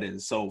what that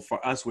is. So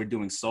for us, we're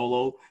doing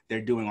solo. They're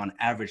doing on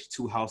average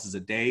 2 houses a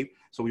day.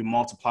 So we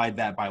multiplied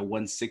that by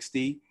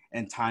 160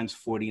 and times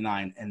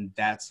 49, and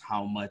that's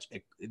how much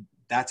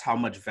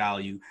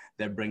value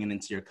they're bringing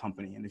into your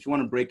company. And if you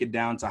want to break it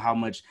down to how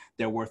much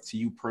they're worth to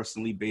you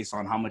personally based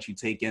on how much you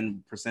take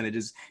in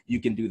percentages, you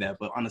can do that.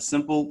 But on a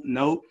simple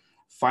note,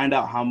 find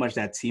out how much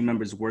that team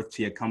member is worth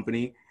to your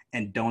company,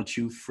 and don't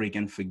you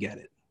freaking forget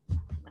it.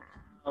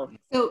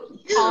 So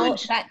Paul,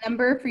 that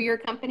number for your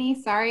company,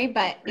 sorry,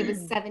 but it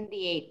was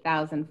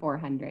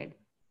 78,400.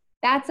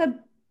 That's a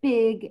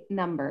big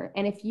number.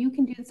 And if you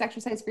can do this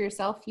exercise for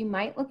yourself, you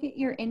might look at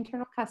your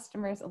internal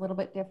customers a little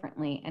bit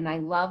differently. And I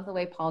love the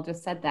way Paul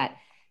just said that.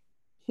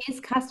 His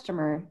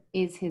customer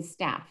is his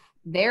staff.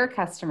 Their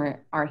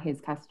customer are his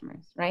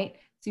customers, right?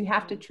 So you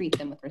have to treat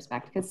them with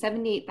respect, because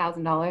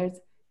 $78,000,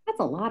 that's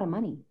a lot of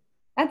money.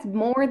 That's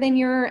more than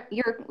your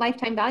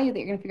lifetime value that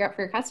you're going to figure out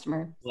for your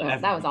customer. So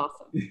that was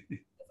awesome.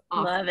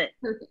 Awesome. Love it.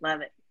 Perfect.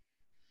 Love it.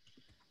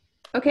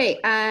 Okay,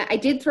 I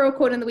did throw a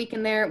quote in the week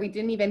in there. We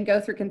didn't even go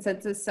through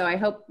consensus, so I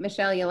hope,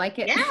 Michelle, you like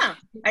it. Yeah,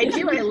 I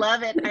do. I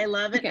love it. I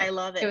love it. Okay. I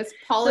love it. It was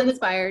Paul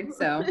inspired,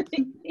 so.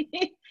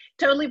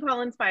 Totally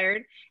Paul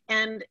inspired.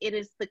 And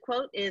the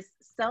quote is,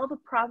 sell the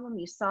problem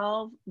you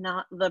solve,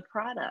 not the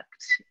product.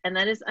 And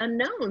that is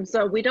unknown.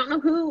 So we don't know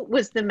who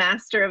was the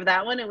master of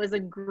that one. It was a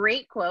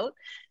great quote.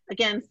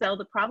 Again, sell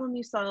the problem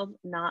you solve,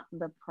 not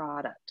the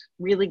product.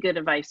 Really good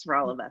advice for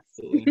all of us.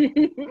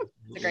 It's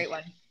a great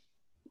one.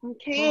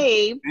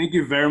 Okay. Thank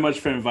you very much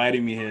for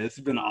inviting me here. This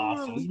has been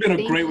awesome. It's been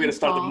a great way to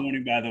start the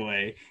morning, by the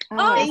way.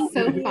 Oh, it's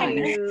so fun.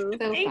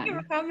 Thank you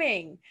for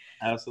coming.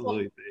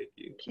 Absolutely. Thank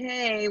you.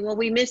 Okay. Well,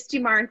 we missed you,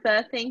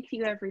 Martha. Thank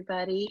you,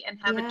 everybody. And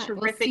have a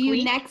terrific we'll see you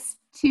week. Next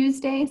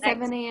Tuesday,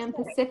 7 a.m.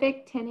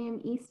 Pacific, 10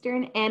 a.m.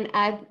 Eastern. And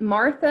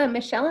Martha,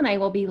 Michelle, and I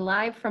will be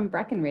live from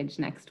Breckenridge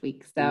next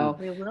week. So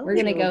we're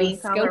going to go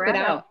scope it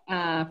out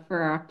for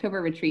our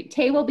October retreat.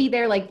 Tay will be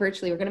there like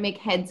virtually. We're going to make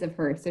heads of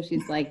her. So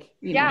she's like,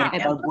 you know,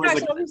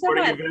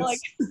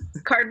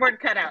 cardboard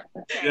cutout.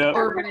 Okay. Yep.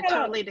 We're going to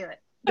totally do it.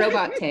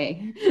 Robot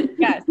Tay.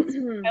 Yes,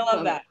 I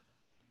love that.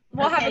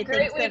 We'll have a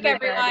great week,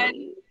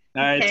 everyone.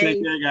 All right,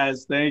 take care,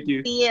 guys. Thank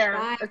you. See ya.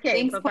 Bye. Okay,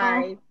 Thanks,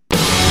 bye-bye.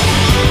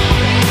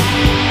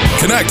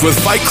 Connect with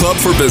Fight Club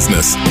for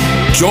Business.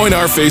 Join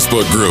our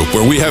Facebook group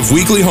where we have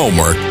weekly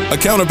homework,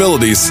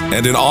 accountabilities,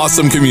 and an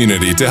awesome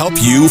community to help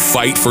you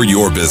fight for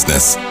your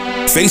business.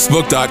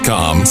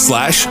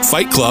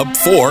 Facebook.com/Fight Club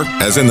 4,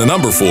 as in the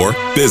number 4,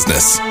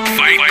 business.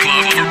 Fight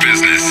Club for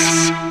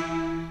Business.